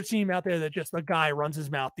another team out there that just the guy runs his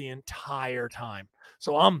mouth the entire time.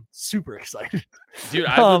 So I'm super excited. Dude,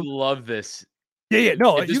 I would love this. Yeah.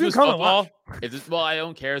 No, if this was football, I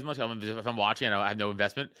don't care as much. If I'm watching, I have no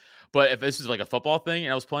investment. But if this is like a football thing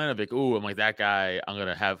and I was playing, I'd be like, ooh, I'm like that guy. I'm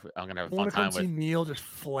gonna have a fun time with. Neil just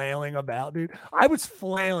flailing about, dude. I was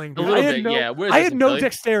flailing. Dude. A little bit, yeah. I had no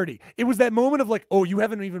dexterity. It was that moment of like, oh, you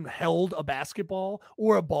haven't even held a basketball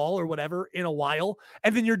or a ball or whatever in a while,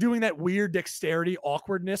 and then you're doing that weird dexterity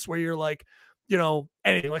awkwardness where you're like,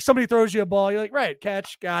 anything. Like somebody throws you a ball, you're like, right,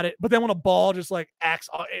 catch, got it. But then when a ball just like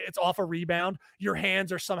it's off a rebound, your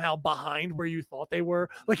hands are somehow behind where you thought they were.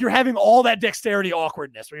 Like you're having all that dexterity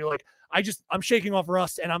awkwardness where you're like, I'm shaking off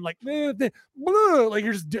rust and I'm like, like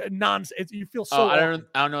you're just nonsense. You feel so. I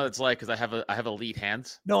don't know what it's like because I have elite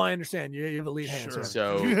hands. No, I understand. You have elite hands, sure.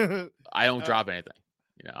 So I don't drop anything.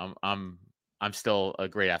 I'm still a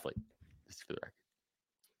great athlete. Just for the record.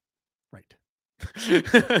 Right.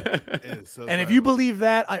 And if you believe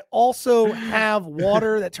that, I also have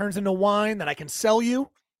water that turns into wine that I can sell you.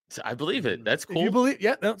 I believe it. That's cool. If you believe,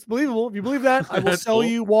 that's believable. If you believe that, I will sell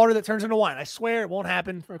you water that turns into wine. I swear it won't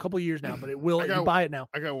happen for a couple of years now, but it will. You buy it now.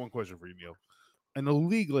 I got one question for you, Neil. In a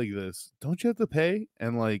league like this, don't you have to pay?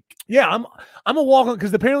 And like, yeah, I'm a walk on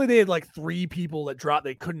because apparently they had like 3 people that dropped.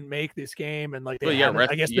 They couldn't make this game, and like they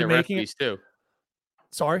I guess they're making it too.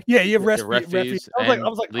 Sorry. Yeah, you have ref fees. I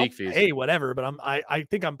was like, league fees. Hey, whatever. But I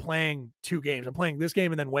think I'm playing 2 games. I'm playing this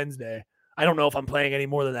game and then Wednesday. I don't know if I'm playing any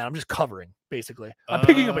more than that. I'm just covering, basically. I'm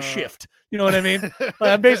picking up a shift. You know what I mean?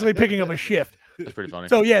 I'm basically picking up a shift. That's pretty funny.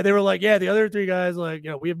 So yeah, they were like, yeah, the other 3 guys, like,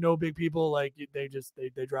 we have no big people. Like they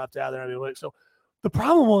dropped out there. I mean, like, so the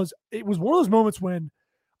problem was, it was one of those moments when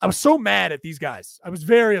I was so mad at these guys. I was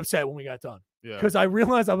very upset when we got done. Because I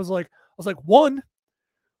realized I was like, one,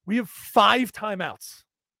 we have 5 timeouts.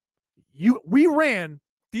 We ran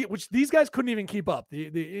which these guys couldn't even keep up.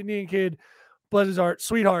 The Indian kid, bless his heart,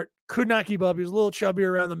 sweetheart, could not keep up. He was a little chubbier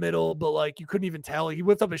around the middle, but like you couldn't even tell. He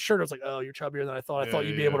whipped up his shirt. I was like, oh, you're chubbier than I thought. I thought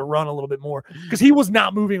you'd be able to run a little bit more, because he was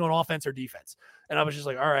not moving on offense or defense. And I was just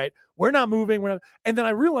like, all right, we're not moving. And then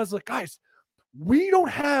I realized, like, guys, we don't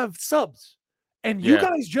have subs. And you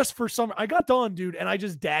guys just for some, I got done, dude, and I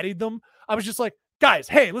just daddied them. I was just like, guys,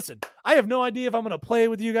 hey, listen, I have no idea if I'm going to play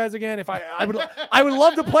with you guys again. If I would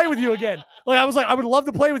love to play with you again. Like, I was like, I would love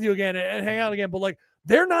to play with you again and hang out again. But like,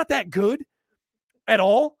 they're not that good at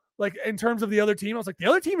all. Like, in terms of the other team, I was like, the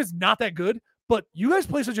other team is not that good, but you guys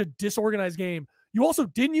play such a disorganized game. You also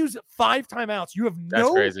didn't use 5 timeouts. You have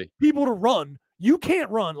no people to run. You can't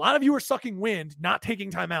run. A lot of you are sucking wind, not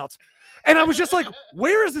taking timeouts. And I was just like,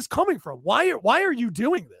 where is this coming from? Why are you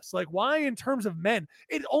doing this? Like, why in terms of men?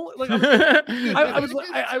 It only like I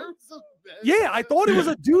thought it was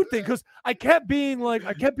a dude thing, because I kept being like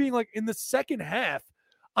in the second half,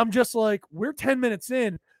 I'm just like, we're 10 minutes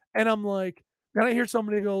in, and I'm like, then I hear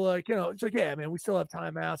somebody go like, it's like, yeah, man, we still have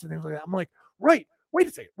timeouts and things like that. I'm like, right. Wait a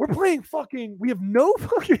second. We're playing we have no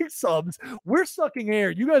fucking subs. We're sucking air.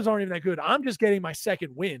 You guys aren't even that good. I'm just getting my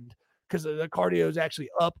second wind, because the cardio is actually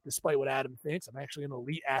up, despite what Adam thinks. I'm actually an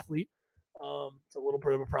elite athlete. It's a little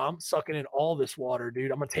bit of a problem sucking in all this water,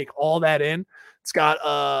 dude. I'm gonna take all that in. It's got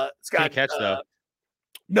catch though.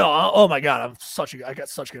 No, oh my god, I got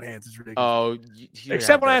such good hands. It's ridiculous. Oh,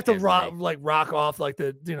 except when I have to rock off like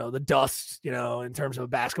the dust, in terms of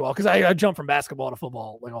basketball, because I jump from basketball to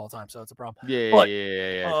football like all the time, so it's a problem. Yeah.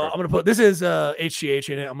 Sure. I'm gonna put this is HGH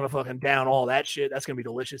in it. I'm gonna fucking down all that shit. That's gonna be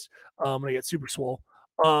delicious. I'm gonna get super swole.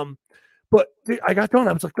 But dude, I got done.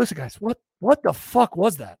 I was like, listen, guys, what the fuck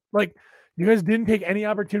was that? Like, you guys didn't take any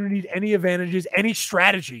opportunities, any advantages, any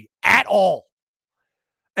strategy at all.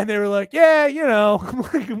 And they were like, yeah, I'm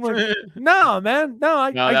like, no, man, no,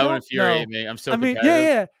 that would infuriate me. I'm so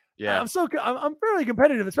competitive. Yeah. I'm fairly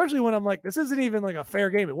competitive, especially when I'm like, this isn't even like a fair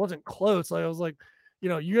game. It wasn't close. Like, I was like,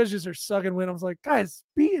 you guys just are sucking wind. I was like, guys,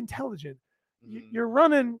 be intelligent. You're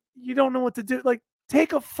running. You don't know what to do. Like,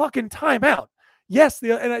 take a fucking timeout. Yes,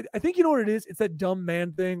 and I think you know what it is. It's that dumb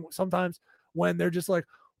man thing sometimes when they're just like,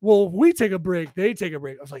 well, if we take a break, they take a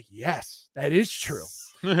break. I was like, yes, that is true.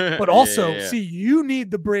 But also, see, you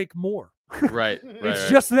need the break more. Right. It's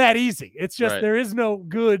just that easy. It's just there is no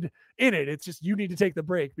good in it. It's just you need to take the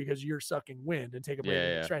break because you're sucking wind and take a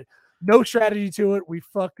break. No strategy to it. We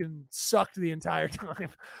fucking sucked the entire time,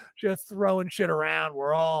 just throwing shit around.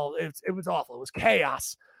 It was awful. It was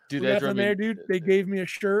chaos. Dude, dude. They gave me a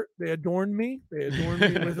shirt. They adorned me. They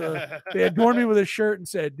adorned me with a shirt and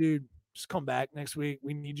said, dude, just come back next week.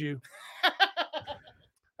 We need you.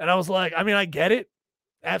 And I was like, I mean, I get it.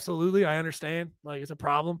 Absolutely. I understand. Like, it's a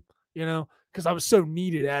problem, because I was so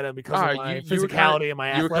needed at him because of my physicality and my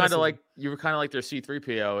athleticism. You were kind of like their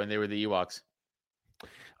C-3PO and they were the Ewoks.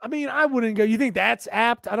 I mean, I wouldn't go. You think that's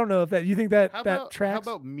apt? I don't know if you think that tracks.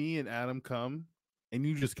 How about me and Adam come and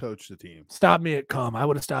you just coach the team? Stop me at come. I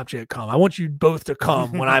would have stopped you at come. I want you both to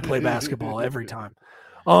come when I play basketball every time.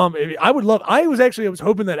 I was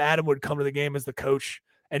hoping that Adam would come to the game as the coach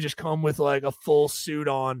and just come with like a full suit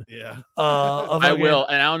on. Yeah. I will.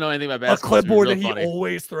 And I don't know anything about basketball. A clipboard that he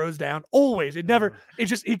always throws down. Always.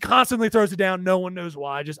 He constantly throws it down. No one knows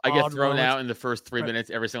why. I get thrown out in the first 3 minutes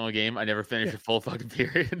every single game. I never finish a full fucking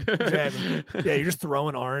period. Exactly. Yeah, you're just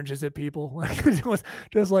throwing oranges at people.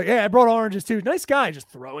 Just like, hey, I brought oranges too. Nice guy, just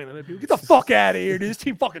throwing them at people. Get the fuck out of here, dude. This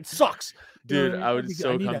team fucking sucks. Dude, I would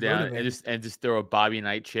come down and just throw a Bobby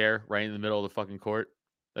Knight chair right in the middle of the fucking court.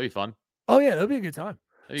 That'd be fun. Oh yeah, that'd be a good time.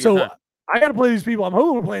 So I got to play these people. I'm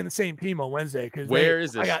hoping we're playing the same team on Wednesday. Because where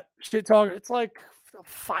is this? I got shit talk. It's like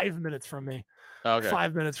 5 minutes from me. Okay.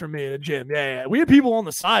 5 minutes from me at a gym. Yeah. We had people on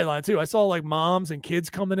the sideline too. I saw like moms and kids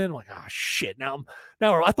coming in. I'm like, oh shit. Now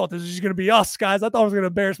I thought this was just gonna be us guys. I thought I was gonna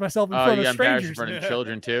embarrass myself in front of strangers. In front of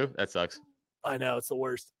children too. That sucks. I know, it's the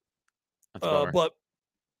worst. That's but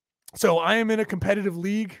so I am in a competitive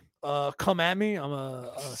league. Come at me. I'm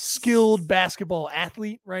a skilled basketball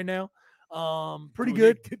athlete right now. Pretty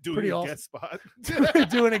good. Pretty awesome. Guest spot.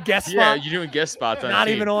 Doing a guest spot. Yeah, you're doing guest spots. Not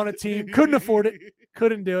even on a team. Couldn't afford it.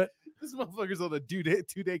 Couldn't do it. This motherfucker's on a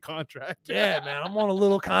two-day contract. Yeah, man. I'm on a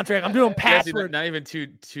little contract. I'm doing password. Not even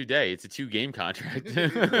two-day. It's a 2-game contract.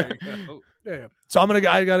 Yeah. So I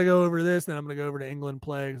got to go over this. Then I'm gonna go over to England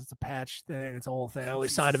play. It's a patch thing. It's a whole thing. I only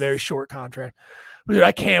signed a very short contract. But dude,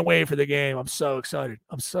 I can't wait for the game. I'm so excited.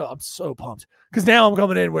 I'm so pumped because now I'm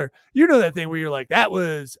coming in where that thing where you're like, that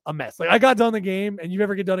was a mess. Like I got done the game, and you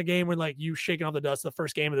ever get done a game when like you shaking off the dust the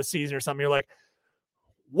first game of the season or something. You're like,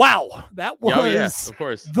 wow, that was of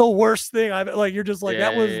course. the worst thing I've like. You're just like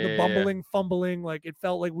that was the bumbling, fumbling. Like it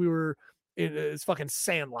felt like we were in it's fucking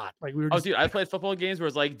Sandlot. Like we were. Dude, I played football games where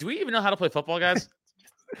it's like, do we even know how to play football, guys?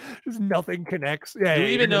 Just nothing connects. Yeah. Do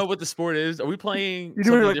we even know what the sport is? Are we playing?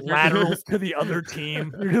 You're doing like laterals to the other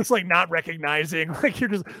team. You're just like not recognizing. Like you're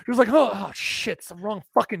just like, oh shit, it's the wrong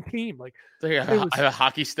fucking team. Like I have a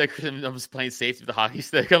hockey stick and I'm just playing safety with the hockey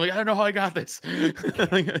stick. I'm like, I don't know how I got this.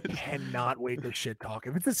 Cannot wait to shit talk.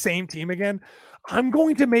 If it's the same team again, I'm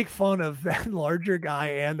going to make fun of that larger guy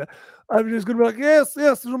and I'm just going to be like, yes,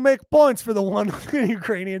 you'll make points for the one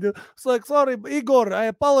Ukrainian dude. It's like, sorry, Igor, I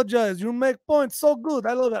apologize. You make points so good.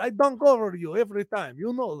 I love it. I dunk over you every time.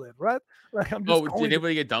 You know that, right? Like, I'm just did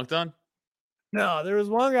anybody get dunked on? No, there was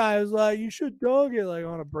one guy who was like, you should dunk it like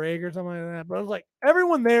on a break or something like that. But I was like,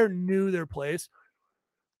 everyone there knew their place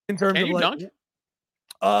in terms of like, dunk?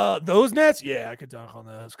 Those nets, yeah, I could dunk on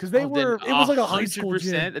those because they were. It was like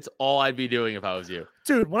 100%. That's all I'd be doing if I was you,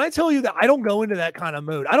 dude. When I tell you that I don't go into that kind of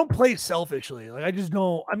mode, I don't play selfishly. Like I just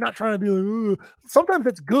don't. I'm not trying to be like. Ugh. Sometimes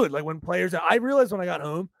it's good. Like when players. I realized when I got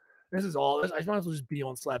home, this is all. I might as well just be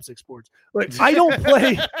on Slapstick Sports. Like I don't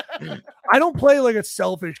play. I don't play like a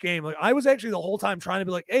selfish game. Like I was actually the whole time trying to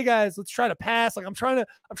be like, hey guys, let's try to pass. Like I'm trying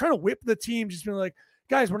to whip the team. Just being like,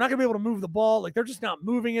 guys, we're not gonna be able to move the ball. Like they're just not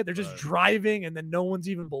moving it. They're just driving, and then no one's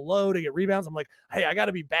even below to get rebounds. I'm like, hey, I got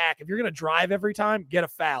to be back. If you're gonna drive every time, get a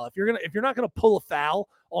foul. If you're not gonna pull a foul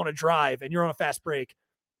on a drive and you're on a fast break,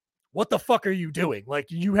 what the fuck are you doing? Like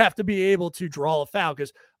you have to be able to draw a foul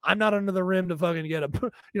because I'm not under the rim to fucking get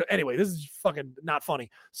a. Anyway, this is fucking not funny.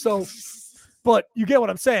 So, but you get what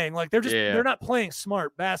I'm saying. Like they're not playing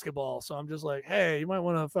smart basketball. So I'm just like, hey, you might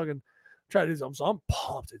want to fucking try to do something. So I'm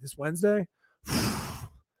pumped this Wednesday.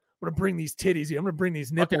 I'm gonna bring these titties. I'm gonna bring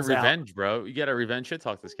these nipples fucking revenge, bro. You gotta revenge shit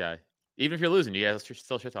talk this guy. Even if you're losing, you gotta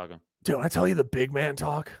still shit talk him. Dude, I tell you the big man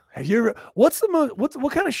talk. Have you ever? What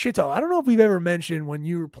kind of shit talk? I don't know if we've ever mentioned when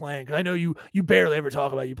you were playing. Because I know you barely ever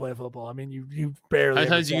talk about you playing football. I mean, you barely. How many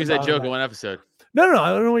times you use that joke in one episode? No, I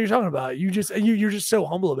don't know what you're talking about. You're just so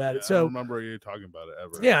humble about it. So I don't remember you talking about it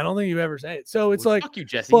ever. Yeah, I don't think you ever say it. So it's like, fuck you,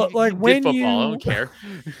 Jesse. But like when football, you, I don't care.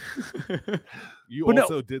 You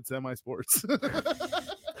also did semi-sports.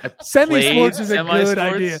 Semi-sports is a good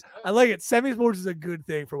idea. I like it. Semi-sports is a good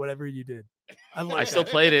thing for whatever you did. I still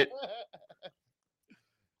played it.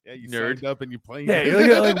 Yeah, you nerd up and you played. Yeah, you look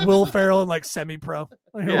at like Will Ferrell and like semi-pro,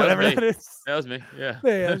 whatever that is. That was me. Yeah.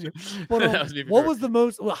 That was me. What was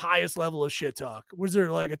the highest level of shit talk? Was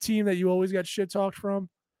there like a team that you always got shit talked from?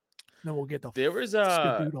 Then we'll get the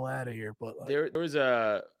doodle out of here. But there was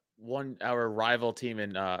a our rival team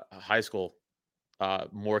in high school,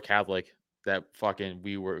 more Catholic, that fucking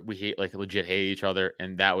we hate, like legit hate each other,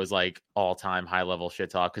 and that was like all-time high level shit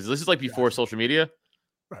talk because this is like before social media.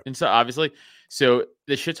 Right. And so obviously, so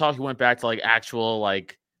the shit talk went back to like actual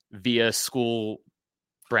like via school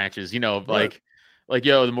branches, like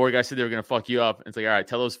yo, the more guys said they were gonna fuck you up, it's like, all right,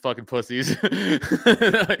 tell those fucking pussies.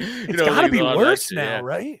 It's gotta be worse now,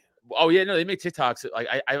 right? Oh yeah, no, they make TikToks. Like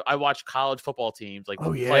I watch college football teams, like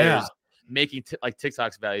players making like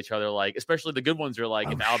TikToks about each other, like especially the good ones are like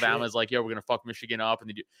if Alabama's like, yo, we're gonna fuck Michigan up,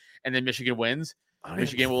 and then Michigan wins.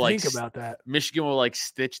 Michigan will like think about that. Michigan will like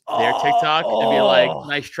stitch their TikTok and be like,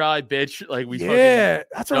 "Nice try, bitch!" Like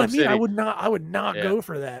that's what I mean. City. I would not go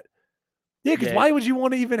for that. Yeah, because why would you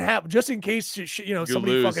want to even have just in case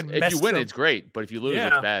somebody lose. fucking if you win, it's great, but if you lose,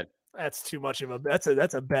 it's bad. That's too much of a that's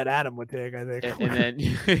a bet Adam would take, I think. And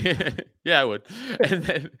then I would. And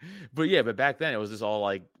then but back then it was just all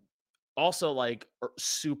like also like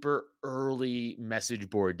super early message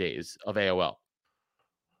board days of AOL.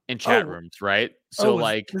 In chat rooms, right? So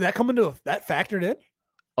did that come into that factored in?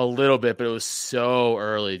 A little bit, but it was so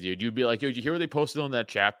early, dude. You'd be like, yo, did you hear what they posted on that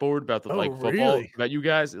chat board about the football about you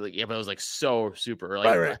guys? Like, yeah, but it was like so super early.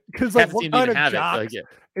 Right. Because like what kind of jocks?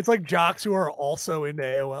 It's like jocks who are also into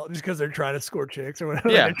AOL just because they're trying to score chicks or whatever.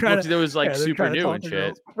 Yeah, there was like super new and shit.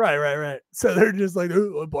 Girls. Right. So they're just like,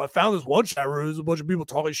 oh, I found this one chat room. There's a bunch of people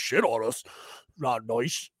talking shit on us. Not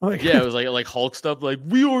nice. Like, yeah, it was like Hulk stuff. Like,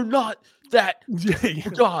 we are not that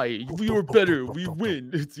guy. We were better. We win.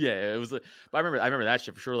 It was like. I remember that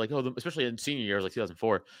shit for sure. Like, especially in senior years, like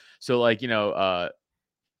 2004. So like, all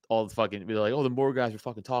the fucking be like, the more guys are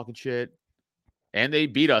fucking talking shit, and they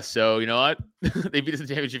beat us. So you know what? They beat us in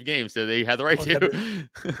the championship game, so they had the right to.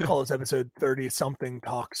 Call this episode 30 something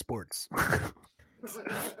talk sports.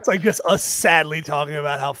 It's like just us sadly talking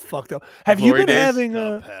about how fucked up. Have you been having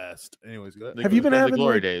past? Anyways, go ahead. Have you been having the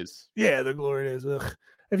glory days? Yeah, the glory days. Ugh.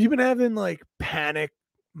 Have you been having like panic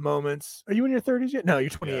moments? Are you in your 30s yet? No,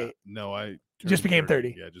 you're 28. Yeah, no, I just became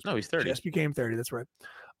 30. Yeah, he's 30. Just became 30. That's right.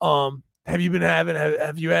 Have you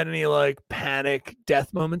had any like panic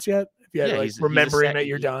death moments yet? Have you had like remembering that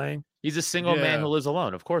you're dying? He's a single man who lives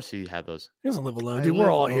alone. Of course he had those. He doesn't live alone, dude.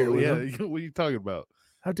 We're all here. Yeah, what are you talking about?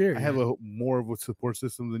 How dare you? I have more of a support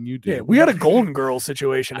system than you do. Yeah, we got a Golden Girls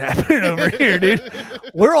situation happening over here, dude.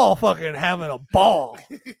 We're all fucking having a ball.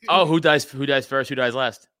 Oh, who dies first? Who dies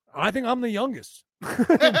last? I think I'm the youngest.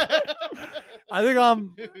 I think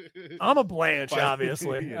I'm a Blanche,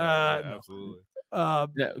 obviously. Yeah, absolutely.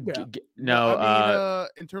 No.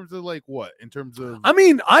 In terms of like what? In terms of, I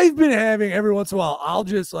mean, I've been having every once in a while. I'll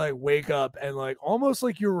just like wake up and like almost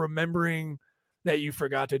like you're remembering that you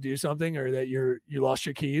forgot to do something or that you lost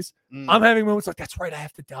your keys. I'm having moments like, that's right, I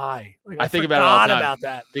have to die. Like, I think about it all the time. About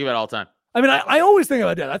that. Think about it all the time. I mean, I always think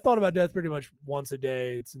about death. I thought about death pretty much once a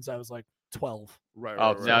day since I was like 12. Right.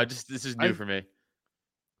 No, this is new for me.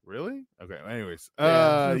 Really? Okay. Anyways,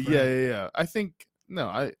 yeah. I think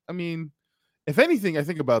I mean, if anything, I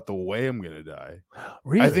think about the way I'm gonna die.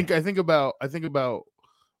 Really? I think about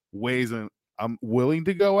ways that I'm willing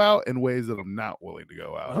to go out and ways that I'm not willing to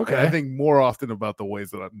go out. Okay. And I think more often about the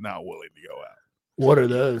ways that I'm not willing to go out. What are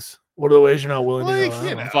those? What are the ways you're not willing to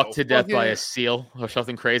go out? Fucked to death by a seal or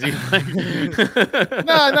something crazy? No,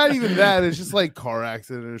 not even that. It's just like car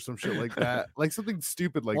accident or some shit like that. Like something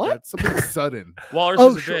stupid like that. Something sudden.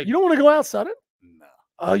 Sure. You don't want to go out sudden? No.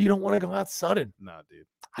 Oh, you don't want to go out sudden? Nah, dude.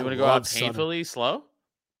 You want to go out painfully slow?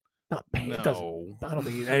 Not painful. I don't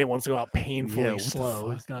think anyone wants to go out painfully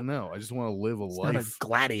slow. No, I just want to live a life, not a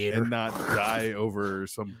gladiator, and not die over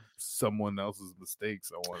someone else's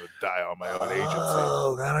mistakes. I want to die on my own agency.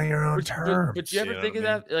 Oh, that on your own terms. But you ever think of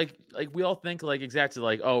that? Like we all think like exactly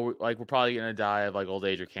like, oh, like we're probably gonna die of like old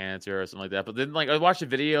age or cancer or something like that. But then like I watched a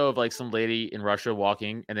video of like some lady in Russia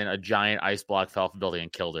walking, and then a giant ice block fell off the building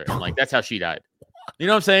and killed her. And like that's how she died. You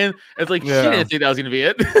know what I'm saying? It's like she didn't think that was gonna be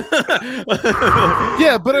it.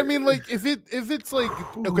 Yeah, but I mean, like if it's like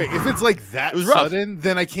okay, if it's like that sudden,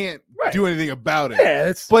 then I can't do anything about it.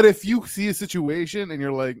 Yeah, but if you see a situation and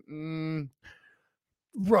you're like,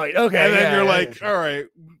 right, okay, and then you're like, all right,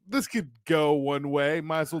 this could go one way.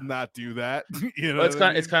 Might as well not do that. You know, well, it's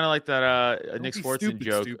kind of like that Nick Swartzen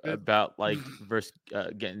joke about like versus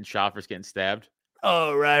getting shot versus getting stabbed.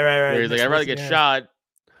 Oh, right. Where he's like, I'd rather get shot.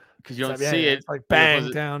 Because you don't see it. It's like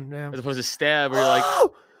bang down. As opposed to stab, where you're like,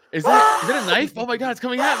 is that a knife? Oh my God, it's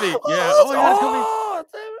coming at me. Yeah. Oh my God,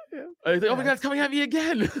 it's coming. Oh my God, it's coming at me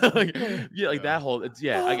again. like that whole. I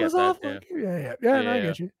guess that. Yeah. I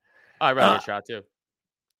get you. I'd rather get shot too.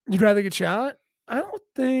 You'd rather get shot? I don't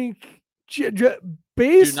think. Dude,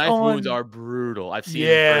 knife wounds are brutal. I've seen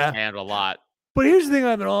it firsthand a lot. But here's the thing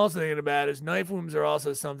I've been also thinking about is knife wounds are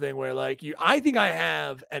also something where like I think I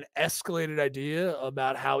have an escalated idea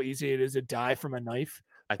about how easy it is to die from a knife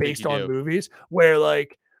based on movies where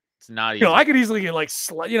like it's not easy. I could easily get like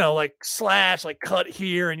slash, like cut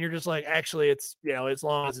here, and you're just like, actually it's as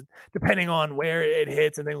long as depending on where it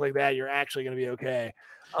hits and things like that, you're actually gonna be okay.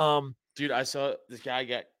 Dude, I saw this guy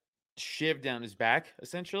get shivved down his back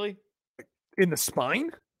essentially. In the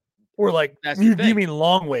spine? Or like you mean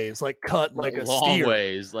long ways, like cut like a long steer.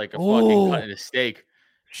 Ways, like a fucking cut in a steak.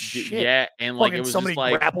 Shit. Yeah, and like it was somebody just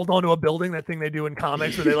like grappled onto a building. That thing they do in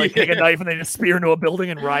comics where they like take a knife and they just spear into a building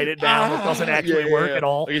and ride it down. It doesn't actually work at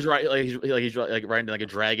all. Like he's riding like a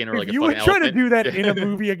dragon or if like a you would try to do that in a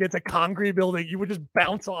movie against a concrete building, you would just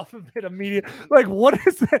bounce off of it immediately. Like what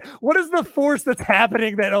is that? What is the force that's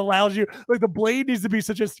happening that allows you? Like the blade needs to be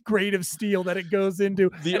such a grade of steel that it goes into.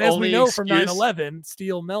 And as we know from 9/11,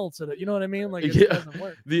 steel melts. You know what I mean? Like it doesn't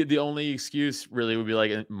work. The only excuse really would be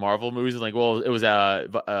like in Marvel movies, like it was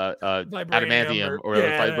adamantium or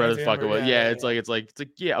whatever the fuck it was. It's like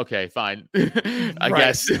yeah, okay, fine. I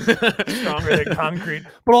guess stronger than concrete,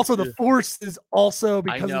 but also the force is also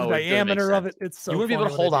because of the diameter of it. It's so you wouldn't be able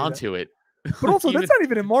to hold on to it. But also, that's not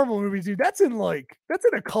even in Marvel movies, dude. That's in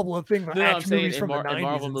a couple of things. Action movies from the 90s. In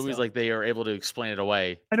Marvel movies, like they are able to explain it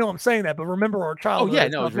away. I know I'm saying that, but remember our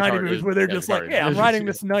childhood 90 movies where they're just like, yeah, I'm riding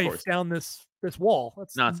this knife down this wall.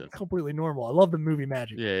 That's nonsense. Completely normal. I love the movie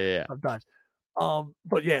magic. Yeah. Sometimes.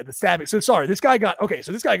 But yeah, the stabbing. So sorry, this guy got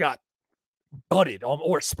butted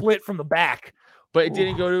or split from the back. But it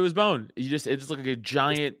didn't go to his bone. It just looked like a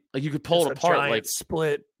giant, like you could pull it apart, like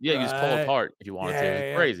split. Yeah, you just pull it apart if you wanted to.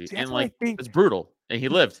 It's crazy. See, and like it's brutal. And he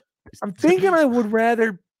lived. I'm thinking I would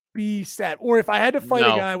rather be stabbed. Or if I had to fight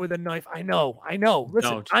a guy with a knife, I know.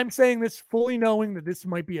 Listen, I'm saying this fully knowing that this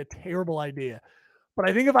might be a terrible idea. But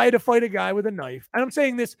I think if I had to fight a guy with a knife, and I'm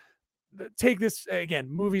saying this, take this again,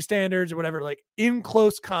 movie standards or whatever, like in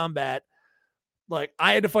close combat, like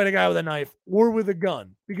I had to fight a guy with a knife or with a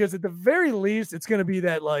gun, because at the very least, it's going to be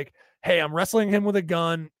that like hey, I'm wrestling him with a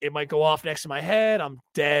gun. It might go off next to my head. I'm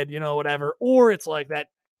dead, whatever. Or it's like that,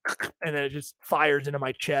 and then it just fires into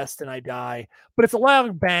my chest and I die. But it's a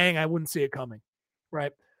loud bang. I wouldn't see it coming,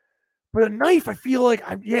 right? But a knife, I feel like,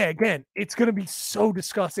 again, it's going to be so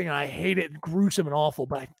disgusting, and I hate it, gruesome and awful,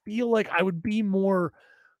 but I feel like I would be more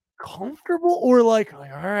comfortable or like all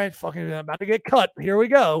right, fucking, I'm about to get cut. Here we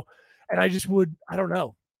go. And I just would, I don't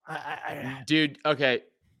know. Dude, okay.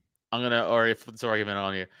 I'm going to, or if it's argument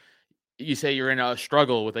on you, you say you're in a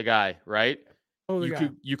struggle with a guy, right? Oh,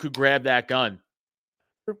 you could grab that gun.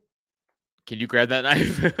 Can you grab that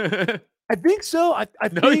knife? I think so. I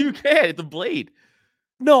no, think... you can't. It's a blade.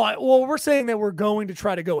 No, well, we're saying that we're going to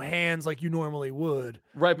try to go hands like you normally would.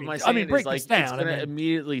 Right, but my saying is like it's going to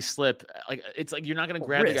immediately slip. Like it's like you're not going to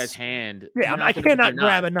grab the guy's hand. Yeah, I cannot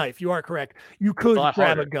grab a knife. You are correct. You could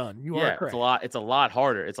grab a gun. You are correct. It's a lot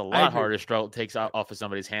harder. It's a lot harder to stroke takes off of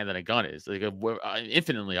somebody's hand than a gun is. Like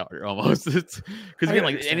infinitely harder almost. Because again,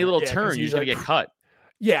 like any little turn, you're going to get cut.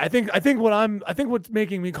 Yeah, I think what's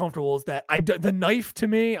making me comfortable is that the knife to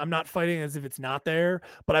me, I'm not fighting as if it's not there,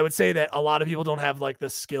 but I would say that a lot of people don't have like the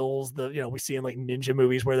skills we see in like ninja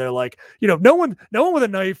movies where they're like, no one with a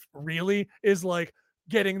knife really is like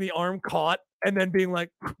getting the arm caught and then being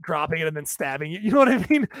like dropping it and then stabbing it. You know what I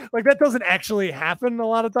mean? Like that doesn't actually happen a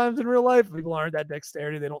lot of times in real life. People aren't that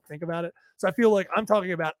dexterity. They don't think about it. So I feel like I'm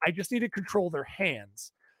talking about, I just need to control their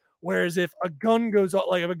hands. Whereas if a gun goes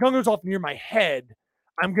off near my head,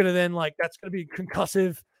 I'm going to then that's going to be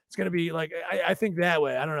concussive. It's going to be like, I think that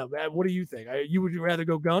way. I don't know. What do you think? You would rather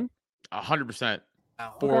go gun? 100%.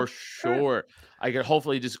 For sure. I could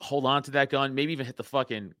hopefully just hold on to that gun, maybe even hit the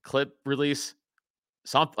fucking clip release.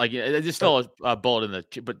 Something like there's still a bullet in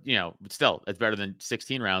the, but but still it's better than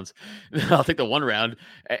 16 rounds. I'll take the one round.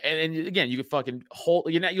 And again, you could fucking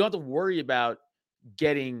hold, you don't have to worry about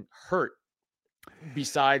getting hurt.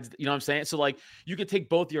 Besides, you know what I'm saying? So like you could take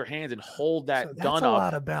both your hands and hold that gun up. That's a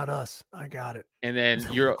lot about us. I got it. And then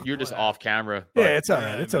you're just off camera. But, it's all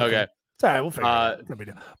right. It's okay. It's all right. We'll figure it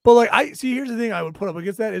out. But like here's the thing I would put up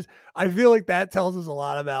against that is I feel like that tells us a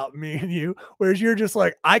lot about me and you. Whereas you're just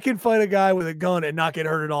like, I can fight a guy with a gun and not get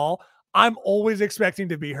hurt at all. I'm always expecting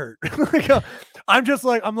to be hurt. I'm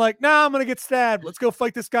like, nah, I'm going to get stabbed. Let's go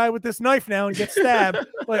fight this guy with this knife now and get stabbed.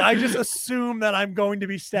 Like, I just assume that I'm going to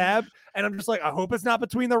be stabbed. And I'm just like, I hope it's not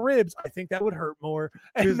between the ribs. I think that would hurt more.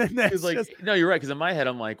 And then that's like, no, you're right. Cause in my head,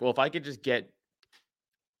 I'm like, well, if I could just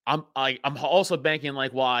I'm also banking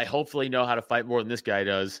like, well, I hopefully know how to fight more than this guy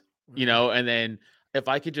does, and then if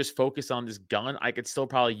I could just focus on this gun, I could still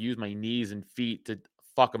probably use my knees and feet to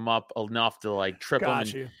fuck him up enough to like trip him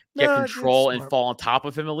and get control and fall on top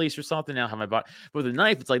of him at least or something. Now have my body. But with a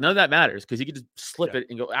knife, it's like none of that matters because you can just slip it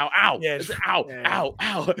and go ow, ow, ow,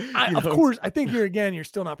 ow. Of course, I think you're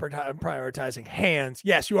still not prioritizing hands.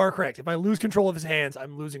 Yes, you are correct. If I lose control of his hands,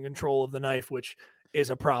 I'm losing control of the knife, which is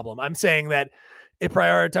a problem. I'm saying that it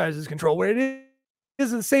prioritizes control where it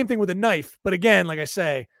is the same thing with a knife. But again, like I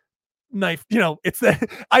say, knife, it's that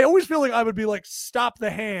I always feel like I would be like, stop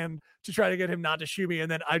the hand to try to get him not to shoot me.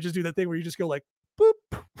 And then I just do that thing where you just go like, boop.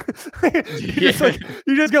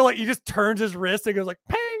 He just turns his wrist and goes like,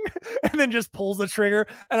 pang, and then just pulls the trigger.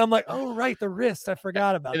 And I'm like, oh, right. The wrist. I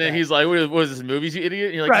forgot about that. And then he's like, what is this movies, you idiot?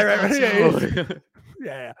 And you're like, right.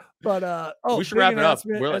 Yeah. But, we should wrap it up.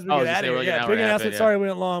 Big announcement. Sorry, we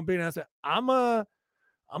went long. Big announcement. I'm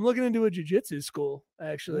looking into a jiu-jitsu school,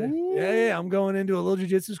 actually. Ooh. Yeah. I'm going into a little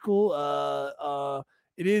jiu-jitsu school.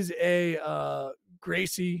 It is a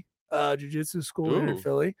Gracie jiu-jitsu school here in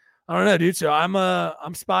Philly. I don't know, dude. So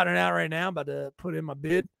I'm spotting it out right now. I'm about to put in my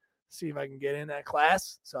bid, see if I can get in that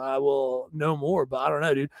class. So I will know more. But I don't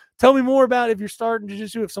know, dude. Tell me more about if you're starting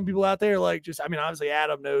jiu-jitsu. If some people out there obviously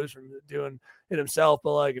Adam knows from doing it himself.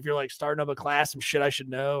 But like if you're like starting up a class, some shit I should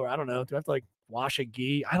know, or I don't know. Do I have to like wash a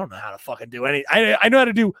gi? I don't know how to fucking do anything. I know how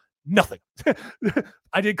to do nothing.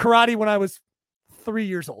 I did karate when I was 3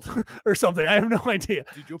 years old or something. I have no idea.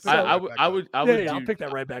 I'll pick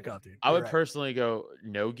that right back up, dude. I would personally go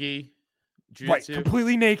no gi. Jiu-jitsu. Right,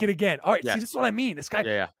 completely naked again. All right, see, that's what I mean. This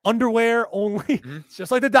guy, underwear only. Mm-hmm. It's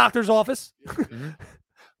just like the doctor's office. Mm-hmm.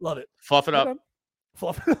 Love it. Fluff it up.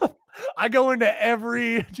 I go into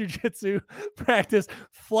every jiu-jitsu practice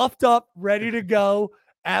fluffed up, ready to go.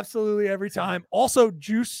 Absolutely every time. Also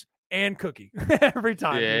juice and cookie every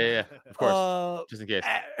time. Yeah. Of course. Just in case.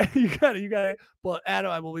 You got it. But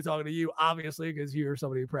Adam, I will be talking to you, obviously, because you're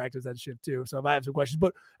somebody who practiced that shit too. So if I have some questions,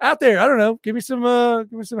 but out there, I don't know, give me some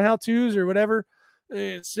how-tos or whatever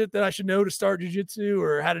shit that I should know to start jiu-jitsu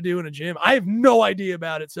or how to do in a gym. I have no idea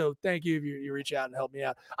about it. So thank you if you reach out and help me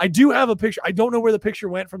out. I do have a picture. I don't know where the picture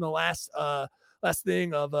went from the last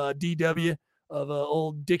thing of DW.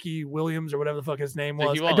 old Dickie Williams or whatever the fuck his name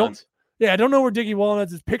was. I don't know where Dickie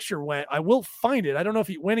Walnuts' picture went. I will find it. I don't know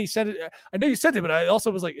when he sent it. I know you sent it, but I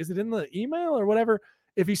also was like, is it in the email or whatever?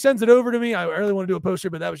 If he sends it over to me, I really want to do a poster,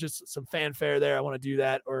 but that was just some fanfare there. I want to do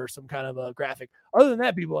that or some kind of a graphic. Other than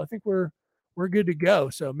that, people, I think we're good to go.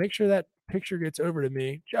 So make sure that picture gets over to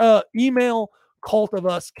me. Email Cult of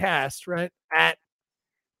Us Cast, right? I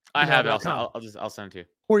have it. I'll send it to you.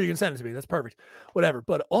 Or you can send it to me. That's perfect. Whatever.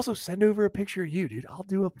 But also send over a picture of you, dude. I'll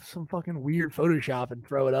do some fucking weird Photoshop and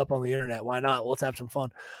throw it up on the internet. Why not? Let's have some fun.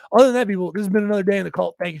 Other than that, people, this has been another day in the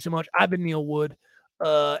cult. Thank you so much. I've been Neil Wood.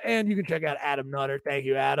 And you can check out Adam Nutter. Thank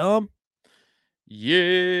you, Adam. Yeah.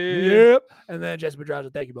 Yep. And then Jesse Pedraza.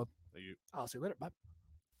 Thank you, bub. Thank you. I'll see you later. Bye.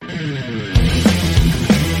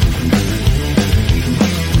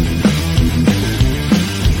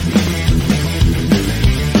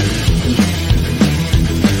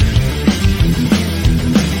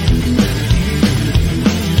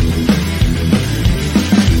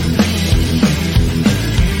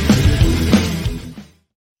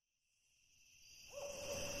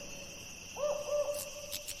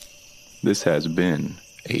 This has been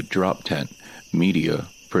a Drop Tent Media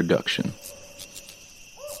production.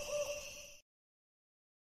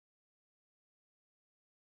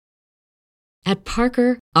 At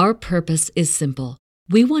Parker, our purpose is simple.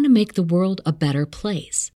 We want to make the world a better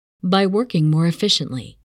place by working more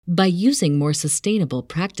efficiently, by using more sustainable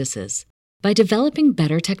practices, by developing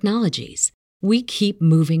better technologies. We keep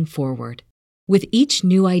moving forward. With each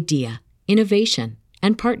new idea, innovation,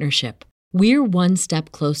 and partnership, we're one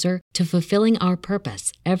step closer to fulfilling our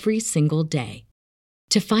purpose every single day.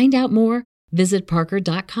 To find out more, visit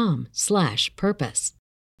parker.com/purpose.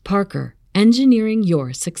 Parker, engineering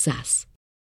your success.